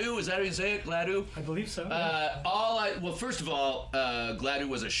then Gladue, is that how you say it? Gladue? I believe so. Well, first of all, Gladue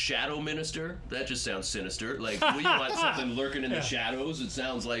was a shadow minister. That just sounds sinister. Like, you want something lurking in the shadows? It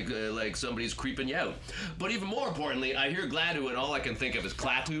sounds like somebody's creeping you out. But even more importantly, I hear Gladue and all I can think of is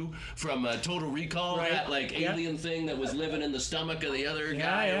Klaatu from Total Recall, that alien thing that was living in the stomach of the other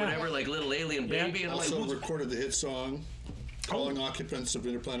guy or whatever, like little alien baby. And also recorded the hit song Calling Occupants of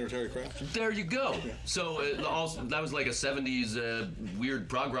Interplanetary Craft. There you go. So that was like a 70s weird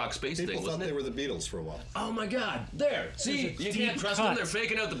prog rock space thing, wasn't it? People thought they were the Beatles for a while. Oh my God. There. See, you can't trust them. They're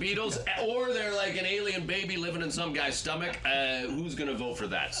faking out the Beatles, or they're like an alien baby living in some guy's stomach. Who's going to vote for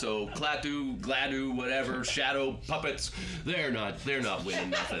that? So Klaatu, Gladue, whatever, shadow puppets, they're not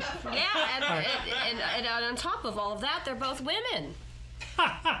winning nothing. Yeah, and on top of all of that, they're both women.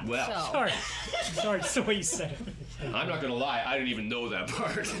 Well, sorry, it's the way you said it. I'm not going to lie, I didn't even know that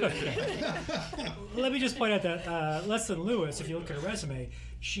part. Let me just point out that Leslyn Lewis, if you look at her resume,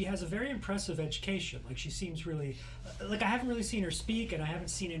 she has a very impressive education. Like, she seems really, I haven't really seen her speak, and I haven't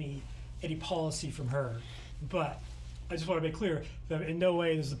seen any policy from her. But I just want to make clear that in no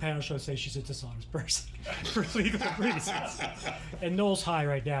way does the panel show say she's a dishonest person for legal reasons. And Noel's high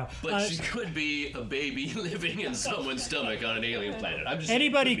right now. But she could be a baby living in someone's stomach on an alien planet. I'm just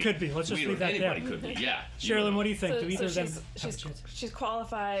anybody could be. Let's just leave that there. Anybody could be, yeah. Sherilyn, what do you think? Do either of them she's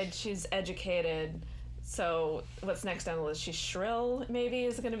qualified, she's educated. So what's next on the list? She's shrill, maybe,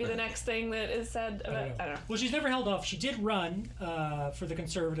 is going to be the next thing that is said about, I don't know. Well, she's never held off. She did run for the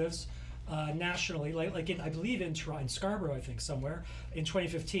Conservatives nationally, like I believe in Scarborough, I think, somewhere, in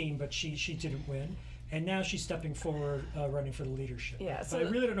 2015, but she didn't win. And now she's stepping forward, running for the leadership. Yeah, so but I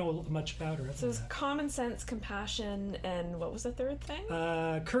really don't know much about her. So it's common sense, compassion, and what was the third thing?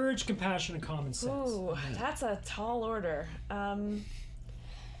 Courage, compassion, and common sense. Ooh, that's a tall order.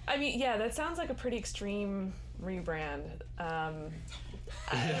 I mean, yeah, that sounds like a pretty extreme rebrand. You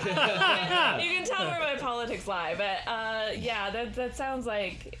can tell where my politics lie, but yeah, that sounds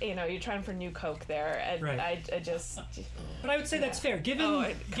like, you're trying for new Coke there, and right. I just. But I would say that's fair,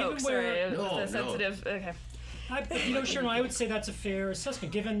 given Coke, where sensitive. Okay. Sharon, I would say that's a fair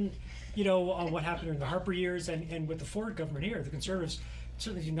assessment, given on what happened during the Harper years and with the Ford government here. The Conservatives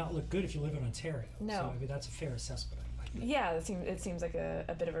certainly do not look good if you live in Ontario. No, so I mean that's a fair assessment. Yeah, it seems like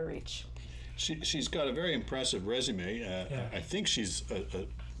a bit of a reach. She's got a very impressive resume. I think she's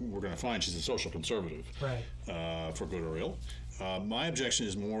we're going to find she's a social conservative, right? For good or ill. My objection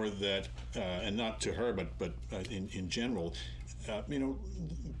is more that, and not to her, but in general,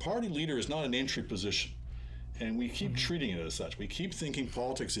 party leader is not an entry position. And we keep treating it as such. We keep thinking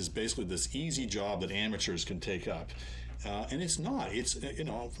politics is basically this easy job that amateurs can take up. And it's not. It's,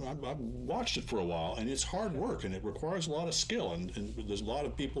 I've watched it for a while, and it's hard work, and it requires a lot of skill. And there's a lot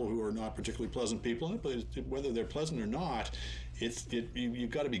of people who are not particularly pleasant people in it, but whether they're pleasant or not,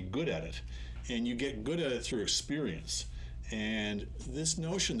 you've got to be good at it. And you get good at it through experience. And this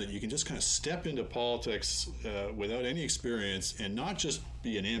notion that you can just kind of step into politics without any experience and not just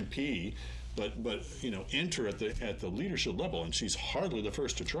be an MP, but enter at the leadership level, and she's hardly the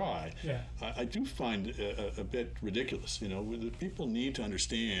first to try. Yeah. I do find a bit ridiculous. The people need to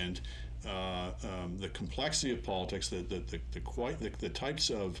understand the complexity of politics, the types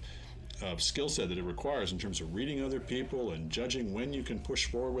of skill set that it requires in terms of reading other people and judging when you can push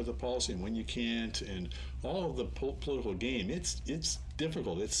forward with a policy and when you can't, and all of the political game. It's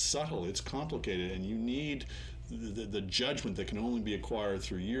difficult, it's subtle, it's complicated, and you need the judgment that can only be acquired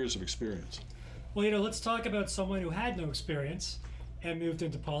through years of experience. Well, let's talk about someone who had no experience and moved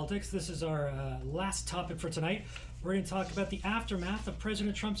into politics. This is our last topic for tonight. We're going to talk about the aftermath of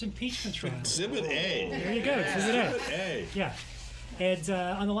President Trump's impeachment trial. Exhibit A. There you go, Exhibit A. Yeah. And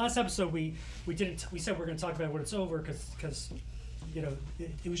on the last episode, we said we're going to talk about when it's over because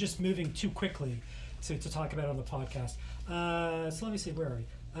it was just moving too quickly to talk about on the podcast. So let me see, where are we?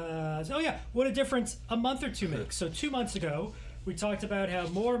 What a difference a month or two makes. So 2 months ago, we talked about how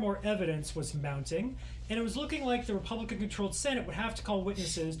more and more evidence was mounting, and it was looking like the Republican-controlled Senate would have to call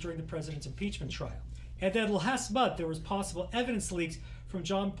witnesses during the president's impeachment trial. And then last month, there was possible evidence leaks from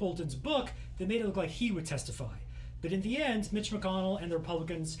John Bolton's book that made it look like he would testify. But in the end, Mitch McConnell and the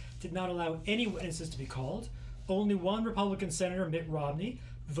Republicans did not allow any witnesses to be called. Only one Republican senator, Mitt Romney,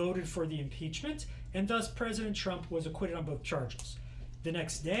 voted for the impeachment, and thus President Trump was acquitted on both charges. The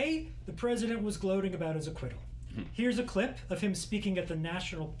next day, the president was gloating about his acquittal. Here's a clip of him speaking at the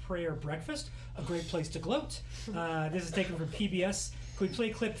National Prayer Breakfast, a great place to gloat. This is taken from PBS. Could we play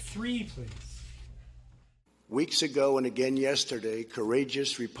clip 3, please? Weeks ago and again yesterday,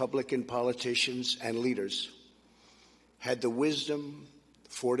 courageous Republican politicians and leaders had the wisdom,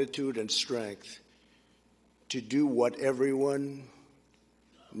 fortitude, and strength to do what everyone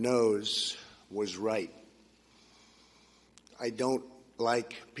knows was right. I don't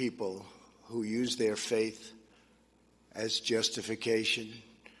like people who use their faith as justification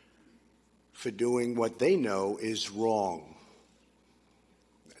for doing what they know is wrong.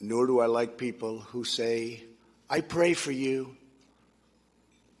 Nor do I like people who say, I pray for you,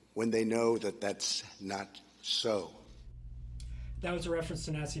 when they know that that's not so. That was a reference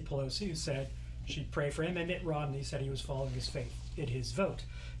to Nancy Pelosi, who said she'd pray for him, and Mitt Romney said he was following his faith in his vote.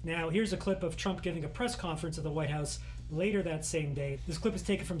 Now, here's a clip of Trump giving a press conference at the White House later that same day. This clip is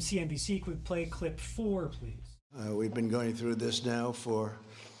taken from CNBC. Could we play clip 4, please? We've been going through this now for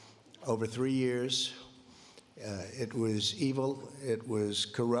over 3 years. It was evil, it was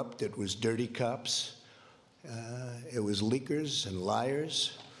corrupt, it was dirty cops, it was leakers and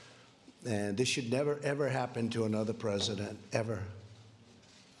liars. And this should never, ever happen to another president, ever.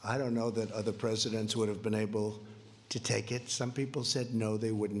 I don't know that other presidents would have been able to take it. Some people said no,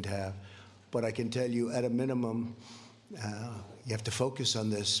 they wouldn't have. But I can tell you, at a minimum, you have to focus on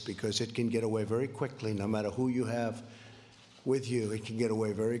this because it can get away very quickly, no matter who you have with you, it can get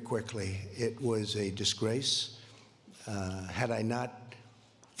away very quickly. It was a disgrace. Had I not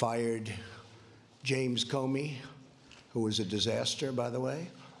fired James Comey, who was a disaster, by the way,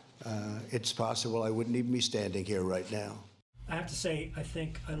 it's possible I wouldn't even be standing here right now. I have to say,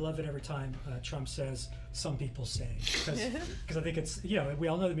 I love it every time Trump says, some people say, because I think it's, we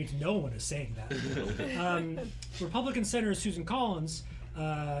all know that means no one is saying that. Republican Senator Susan Collins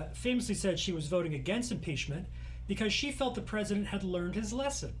famously said she was voting against impeachment because she felt the president had learned his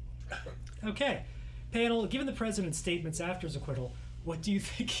lesson. Okay. Panel, given the president's statements after his acquittal, what do you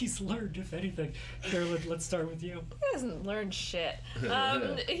think he's learned, if anything? Sharilyn, let's start with you. He hasn't learned shit.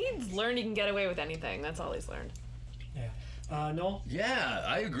 He's learned he can get away with anything. That's all he's learned. Yeah. Noel? Yeah,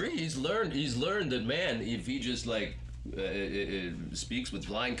 I agree. He's learned that, man, if he just speaks with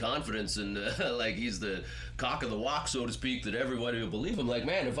blind confidence and like he's the cock of the walk, so to speak, that everybody will believe him. Like,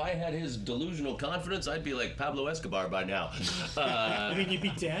 man, if I had his delusional confidence, I'd be like Pablo Escobar by now. I mean, you'd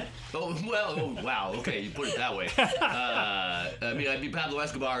be dead? Oh, well, wow, okay, you put it that way. I mean, I'd be Pablo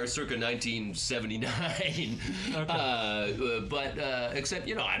Escobar circa 1979. Okay. But except,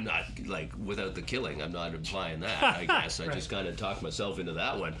 I'm not, like, without the killing, I'm not implying that, I guess. I just kind of talked myself into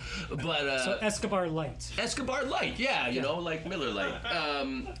that one. But so Escobar Light. Escobar Light, yeah, like Miller Light.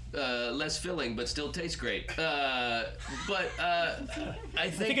 Less filling, but still tastes great. But I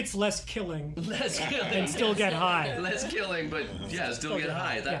think it's less killing. Less killing. And still get high. Less killing, but still get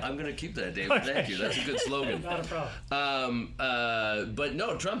high. I'm going to keep that, David. Okay, Thank you. That's a good slogan. Not a problem. But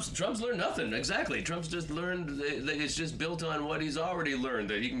no, Trump's learned nothing. Exactly. Trump's just learned that it's just built on what he's already learned,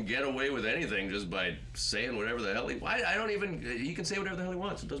 that he can get away with anything just by saying whatever the hell he can say whatever the hell he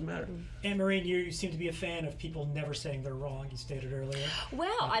wants. It doesn't matter. And Maureen, you seem to be a fan of people never saying they're wrong, you stated earlier.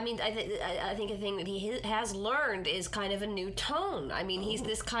 Well, I mean, I think a thing that he has learned is kind of a new tone. I mean, he's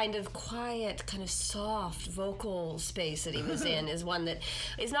this kind of quiet, kind of soft vocal space that he was in is one that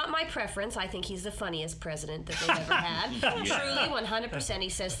is not my preference. I think he's the funniest president that they've ever had. Truly, 100%, he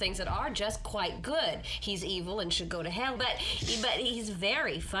says things that are just quite good. He's evil and should go to hell, but he's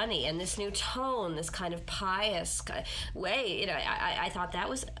very funny, and this new tone, this kind of pious way, I thought that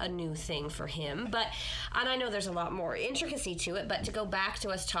was a new thing for him. And I know there's a lot more intricacy to it, but to go back to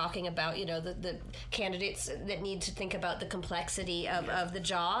us talking about, the candidates that need to think about the complexity of the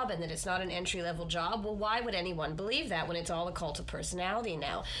job and that it's not an entry-level job, well, why would anyone believe that when it's all a cult of personality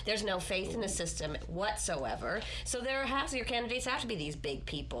now? There's no faith in the system whatsoever. So your candidates have to be these big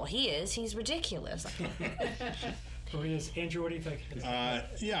people. He's ridiculous. Oh, he is. Andrew, what do you think?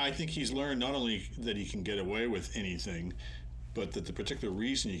 I think he's learned not only that he can get away with anything, but that the particular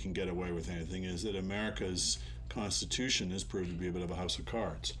reason he can get away with anything is that America's Constitution has proved to be a bit of a house of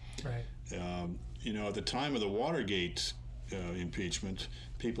cards. Right. At the time of the Watergate impeachment,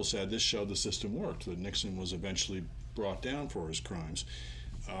 people said this showed the system worked, that Nixon was eventually brought down for his crimes.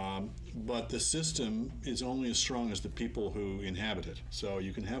 But the system is only as strong as the people who inhabit it. So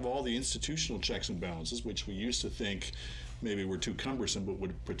you can have all the institutional checks and balances, which we used to think maybe were too cumbersome but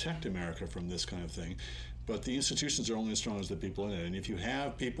would protect America from this kind of thing. But the institutions are only as strong as the people in it. And if you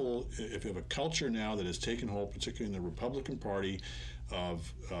have a culture now that has taken hold, particularly in the Republican Party,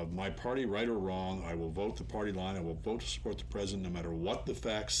 of my party, right or wrong, I will vote the party line, I will vote to support the president no matter what the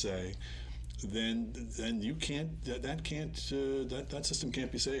facts say, then you can't, that system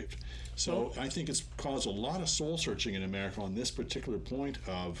can't be saved. So I think it's caused a lot of soul searching in America on this particular point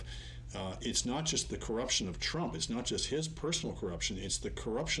of it's not just the corruption of Trump, it's not just his personal corruption, it's the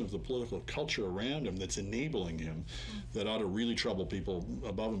corruption of the political culture around him that's enabling him that ought to really trouble people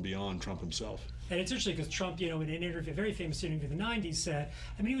above and beyond Trump himself. And it's interesting because Trump, in an interview, a very famous interview in the 90s said,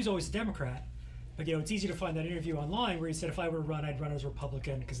 he was always a Democrat, but it's easy to find that interview online where he said, if I were to run, I'd run as a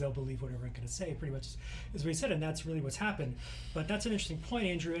Republican because they'll believe whatever I'm going to say, pretty much is what he said, and that's really what's happened. But that's an interesting point,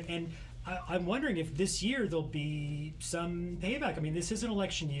 Andrew, and I'm wondering if this year there'll be some payback. This is an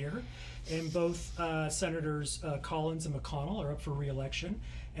election year, and both Senators Collins and McConnell are up for re-election,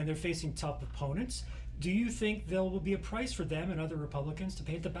 and they're facing tough opponents. Do you think there will be a price for them and other Republicans to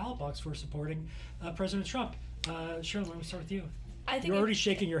pay at the ballot box for supporting President Trump? Sharilyn, why don't we start with you? You're already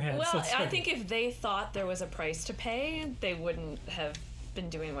shaking your head. Well, I think if they thought there was a price to pay, they wouldn't have been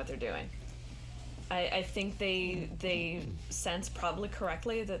doing what they're doing. I think they sense probably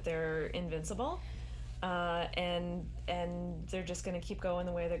correctly that they're invincible, and they're just going to keep going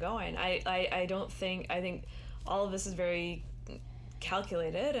the way they're going. I think all of this is very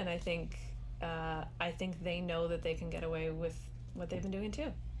calculated, and I think they know that they can get away with what they've been doing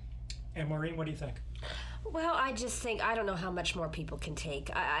too. And Maureen, what do you think? Well, I just think I don't know how much more people can take.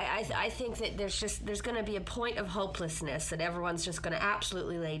 I think that there's going to be a point of hopelessness that everyone's just going to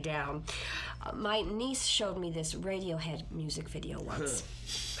absolutely lay down. My niece showed me this Radiohead music video once.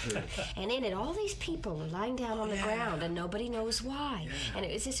 And in it, all these people are lying down on the ground, and nobody knows why. And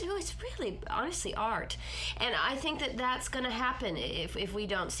it's really, honestly, art. And I think that that's going to happen if we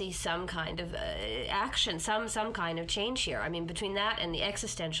don't see some kind of action, some kind of change here. I mean, between that and the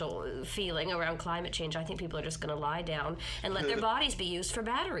existential feeling around climate change, I think people are just going to lie down and let their bodies be used for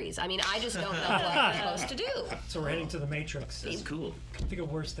batteries. I mean, I just don't know what we're supposed to do. So we're heading to the Matrix. That's cool. Think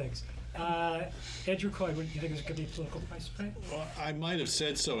of worse things. Andrew Coyne, what do you think there's going to be a political price to pay? Well, I might have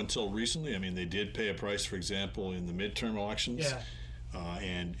said so until recently. I mean, they did pay a price, for example, in the midterm elections. Yeah.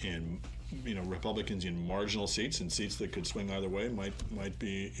 And Republicans in marginal seats and seats that could swing either way might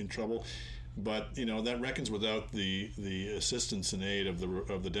be in trouble. But that reckons without the assistance and aid of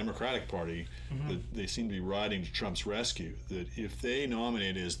the Democratic Party. That they seem to be riding to Trump's rescue. That if they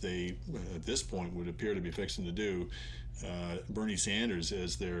nominate, as they at this point would appear to be fixing to do, Bernie Sanders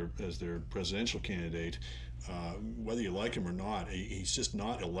as their presidential candidate, whether you like him or not, he's just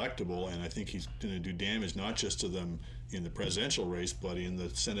not electable, and I think he's going to do damage not just to them in the presidential race, but in the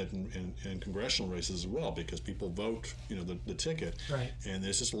Senate and congressional races as well, because people vote, the ticket. Right. And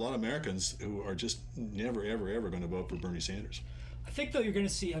there's just a lot of Americans who are just never, ever, ever going to vote for Bernie Sanders. I think, though, you're going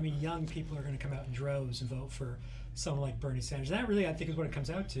to see, young people are going to come out in droves and vote for someone like Bernie Sanders. That really, I think, is what it comes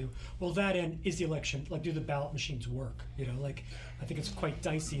out to. Well, that and is the election, do the ballot machines work? I think it's quite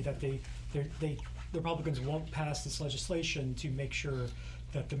dicey that the Republicans won't pass this legislation to make sure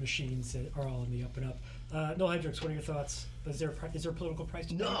that the machines are all in the up and up. Noel Hendricks, what are your thoughts? Is there a political price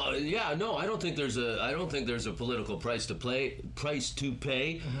to pay? No, I don't think there's a political price to pay.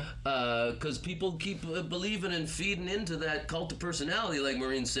 Because people keep believing and feeding into that cult of personality, like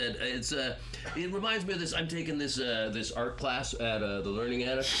Maureen said. It reminds me of this. I'm taking this art class at the Learning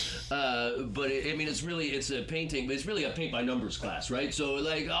Annex, but it's a painting. But it's really a paint by numbers class, right? So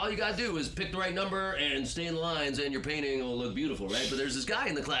all you gotta do is pick the right number and stay in the lines, and your painting will look beautiful, right? But there's this guy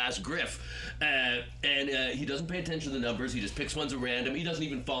in the class, Griff, and he doesn't pay attention to the numbers. He just picks ones at random. He doesn't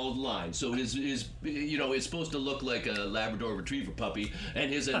even follow the line. So it's supposed to look like a Labrador Retriever puppy,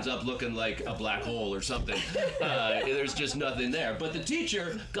 and his ends up looking like a black hole or something. There's just nothing there. But the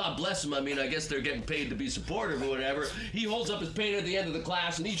teacher, God bless him, I guess they're getting paid to be supportive or whatever. He holds up his paint at the end of the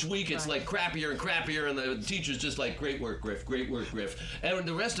class, and each week it's crappier and crappier, and the teacher's just like, great work, Griff, great work, Griff. And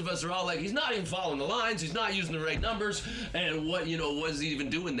the rest of us are all like, he's not even following the lines, he's not using the right numbers, and what is he even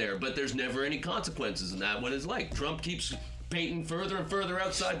doing there? But there's never any consequences, and that one is like, Trump keeps painting further and further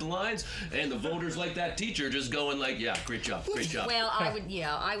outside the lines, and the voters like that teacher just going like, yeah, great job. Well,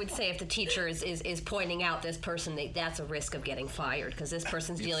 I would say if the teacher is pointing out this person, that's a risk of getting fired, because this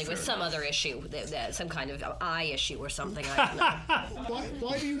person's dealing with some other issue, some kind of eye issue or something. I don't know.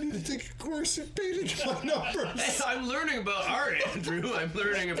 Why do you need to take a course in painting by numbers? Hey, I'm learning about art, Andrew. I'm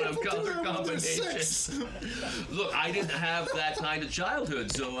learning about color combinations. Look, I didn't have that kind of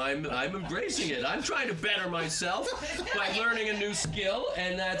childhood, so I'm embracing it. I'm trying to better myself by learning a new skill,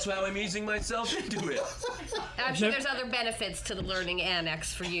 and that's how I'm easing myself into it. I'm sure there's other benefits to the Learning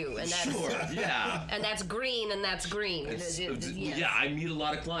Annex for you, and that's yeah. And that's green, and that's green. Yes. Yeah, I meet a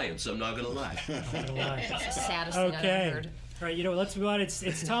lot of clients, so I'm not gonna lie. That's the saddest thing I've ever heard. All right, let's move on.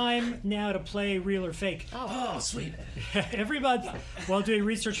 It's time now to play Real or Fake. Oh, sweet. Every month, while doing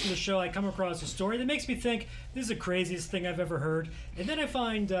research for the show, I come across a story that makes me think, this is the craziest thing I've ever heard. And then I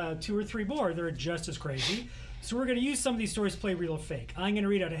find 2 or 3 more that are just as crazy. So we're going to use some of these stories to play Real or Fake. I'm going to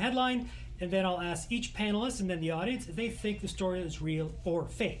read out a headline, and then I'll ask each panelist and then the audience if they think the story is real or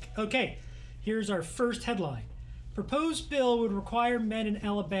fake. Okay, here's our first headline. Proposed bill would require men in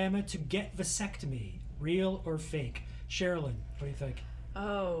Alabama to get vasectomy. Real or fake? Sharilyn, what do you think?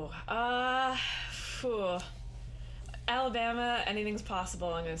 Alabama, anything's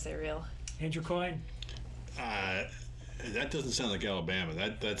possible. I'm going to say real. Andrew Coyne? That doesn't sound like Alabama.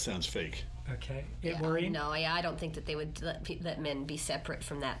 That sounds fake. Okay. Maureen? No, I don't think that they would let men be separate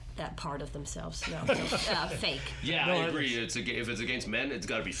from that part of themselves. No, fake. Yeah, I agree. If it's against men, it's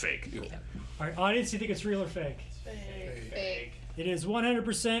got to be fake. Yeah. All right, audience, do you think it's real or fake? Fake. It is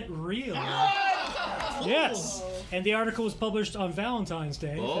 100% real. Yes. And the article was published on Valentine's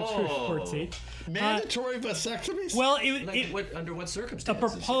Day. That's for 14. Mandatory vasectomies? Well, under what circumstances? A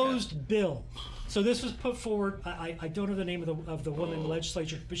proposed bill. So this was put forward. I don't know the name of the woman in the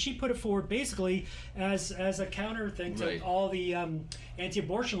legislature, but she put it forward basically as a counter thing to all the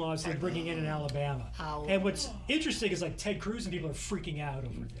anti-abortion laws they're bringing in Alabama. And what's interesting is Ted Cruz and people are freaking out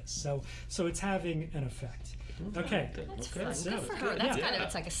over this. So it's having an effect. Okay. That's fun. Good for her. That's kind of,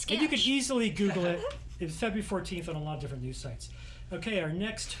 it's like a sketch. And you can easily Google it. It was February 14th on a lot of different news sites. Okay, our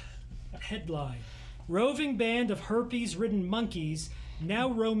next headline. Roving band of herpes-ridden monkeys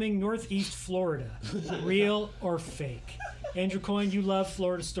now roaming northeast Florida. Real or fake? Andrew Coyne, you love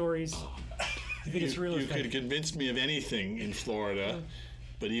Florida stories. You think it's real or You fake? could convince me of anything in Florida,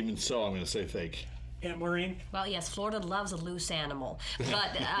 but even so, I'm going to say fake. Aunt Maureen? Well, yes, Florida loves a loose animal,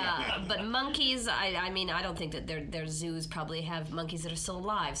 but monkeys. I mean, I don't think that their zoos probably have monkeys that are still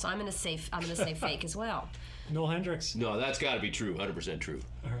alive. So I'm gonna say fake as well. Noel Hendricks? No, that's got to be true. 100% true.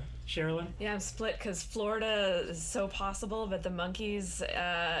 All right. Sharilyn? Yeah, I'm split because Florida is so possible, but the monkeys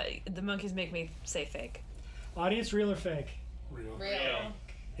make me say fake. Audience, real or fake? Real.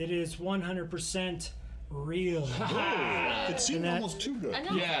 It is 100% real. It seemed that- almost too good. I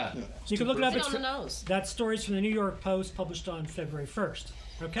know. Yeah. You can look it up. It's on the nose. That story's from the New York Post, published on February 1st.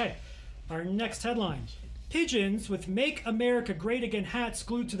 Okay, our next headline. Pigeons with Make America Great Again hats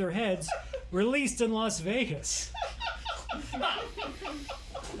glued to their heads released in Las Vegas.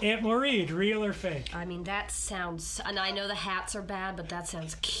 Aunt Maureen, real or fake? I mean, that sounds, and I know the hats are bad, but that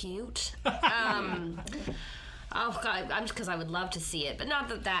sounds cute. Oh God, I'm just because I would love to see it, but not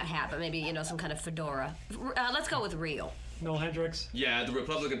that hat, but maybe some kind of fedora. Let's go with real. Noel Hendricks? Yeah, the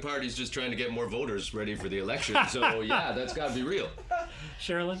Republican Party's just trying to get more voters ready for the election. So, yeah, that's got to be real.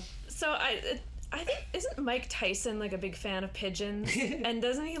 Sharilyn? So I think, isn't Mike Tyson like a big fan of pigeons? And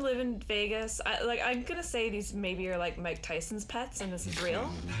doesn't he live in Vegas? I'm gonna say these maybe are like Mike Tyson's pets, and this is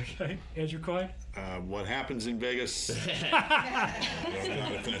real. Okay. Andrew Coyne? What happens in Vegas? I'm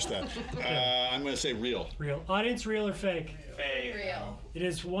going to finish that. I'm going to say real. Real. Audience, real or fake? Real. It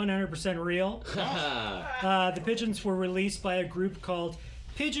is 100% real. The pigeons were released by a group called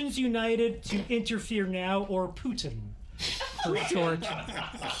Pigeons United to Interfere Now, or Putin. For short.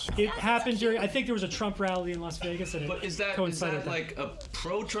 It happened during, I think there was a Trump rally in Las Vegas, and it But is that coincided with that. like a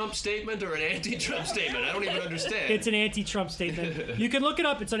pro-Trump statement or an anti-Trump statement? I don't even understand. It's an anti-Trump statement. You can look it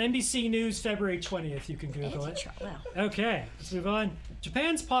up. It's on NBC News, February 20th. You can Google it. Wow. Okay, let's move on.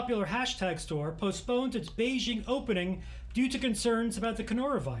 Japan's popular hashtag store postponed its Beijing opening due to concerns about the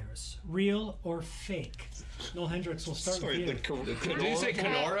coronavirus. Real or fake? Noel Hendricks, will start with you. Did you say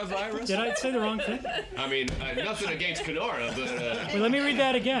Kenora virus? Did I say the wrong thing? I mean, nothing against Kenora, but... Wait, let me read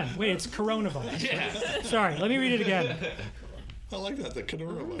that again. Wait, it's coronavirus. Yeah. Sorry, let me read it again. I like that, the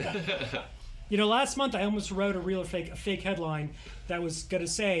Kenora one. Last month I almost wrote a fake headline that was going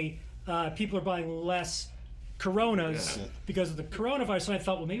to say people are buying less Coronas because of the coronavirus. And I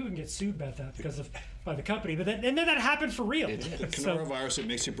thought, well, maybe we can get sued about that by the company. But then that happened for real. The Kenora virus, it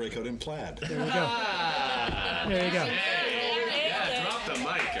makes you break out in plaid. There we go. There you go. Yeah, drop the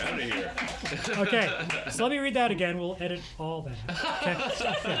mic out of here. Okay, so let me read that again. We'll edit all that. Okay. That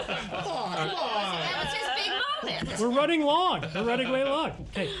was his big moment. We're running long. We're running way long.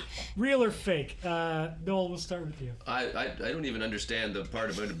 Okay, real or fake? Noel, we'll start with you. I don't even understand the part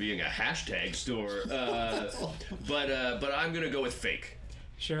about it being a hashtag store, but I'm gonna go with fake.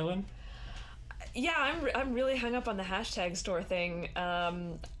 Sherilyn? Yeah, I'm really hung up on the hashtag store thing.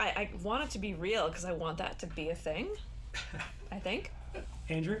 I want it to be real because I want that to be a thing. I think.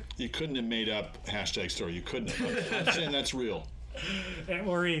 Andrew? You couldn't have made up hashtag story. You couldn't have. I'm saying that's real. And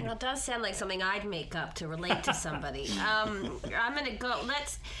Maureen? Well, it does sound like something I'd make up to relate to somebody. I'm gonna go.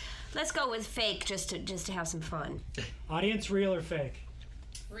 Let's go with fake just to have some fun. Audience, real or fake?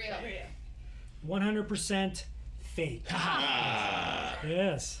 Real. 100% fake.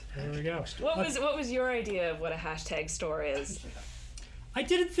 Yes, there we go. What was your idea of what a hashtag store is? I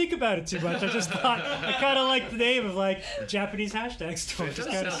didn't think about it too much. I just thought I kind of like the name of like Japanese hashtag store. It does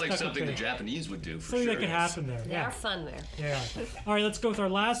sound like something the Japanese would do for something sure. that could happen there. They Yeah, are fun there. yeah. All right, let's go with our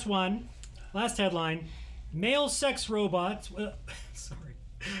last one. Last headline: male sex robots. Sorry.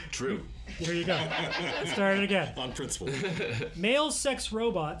 True. Here you go. Start it again. On principle. Male sex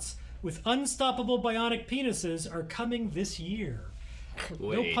robots with unstoppable bionic penises are coming this year.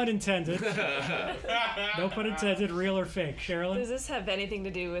 Wait. No pun intended. No pun intended. Real or fake? Sherilyn? Does this have anything to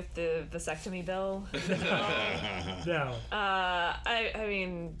do with the vasectomy bill? No. I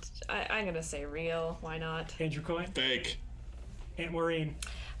mean, I'm gonna say real. Why not? Andrew Coyne? Fake. Aunt Maureen?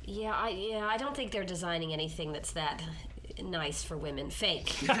 Yeah, I don't think they're designing anything that's that nice for women.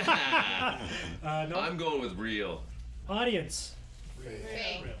 Fake. No. I'm going with real. Audience?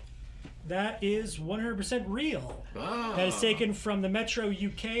 Fake. That is 100% real. Oh. That is taken from the Metro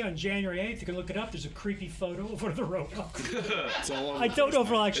UK on January 8th. You can look it up. There's a creepy photo of one of the robots. I don't know if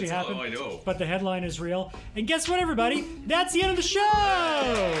it'll actually happen, I know. but the headline is real. And guess what, everybody? That's the end of the show!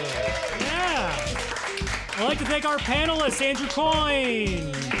 Yeah! I'd like to thank our panelists, Andrew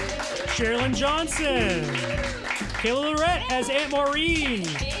Coyne, Sharilyn Johnson, Kayla Lorette as Aunt Maureen,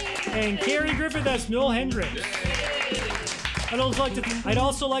 And Carrie Griffith, that's Noel Hendricks. I'd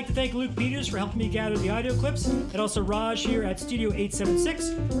also like to thank Luke Peters for helping me gather the audio clips, and also Raj here at Studio 876.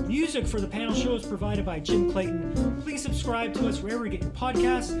 Music for the panel show is provided by Jim Clayton. Please subscribe to us wherever you get your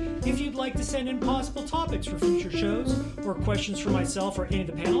podcasts. If you'd like to send in possible topics for future shows or questions for myself or any of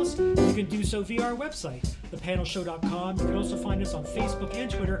the panelists, you can do so via our website, thepanelshow.com. You can also find us on Facebook and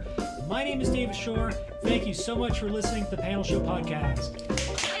Twitter. My name is David Shore. Thank you so much for listening to the Panel Show Podcast.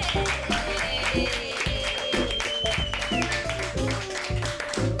 Yay.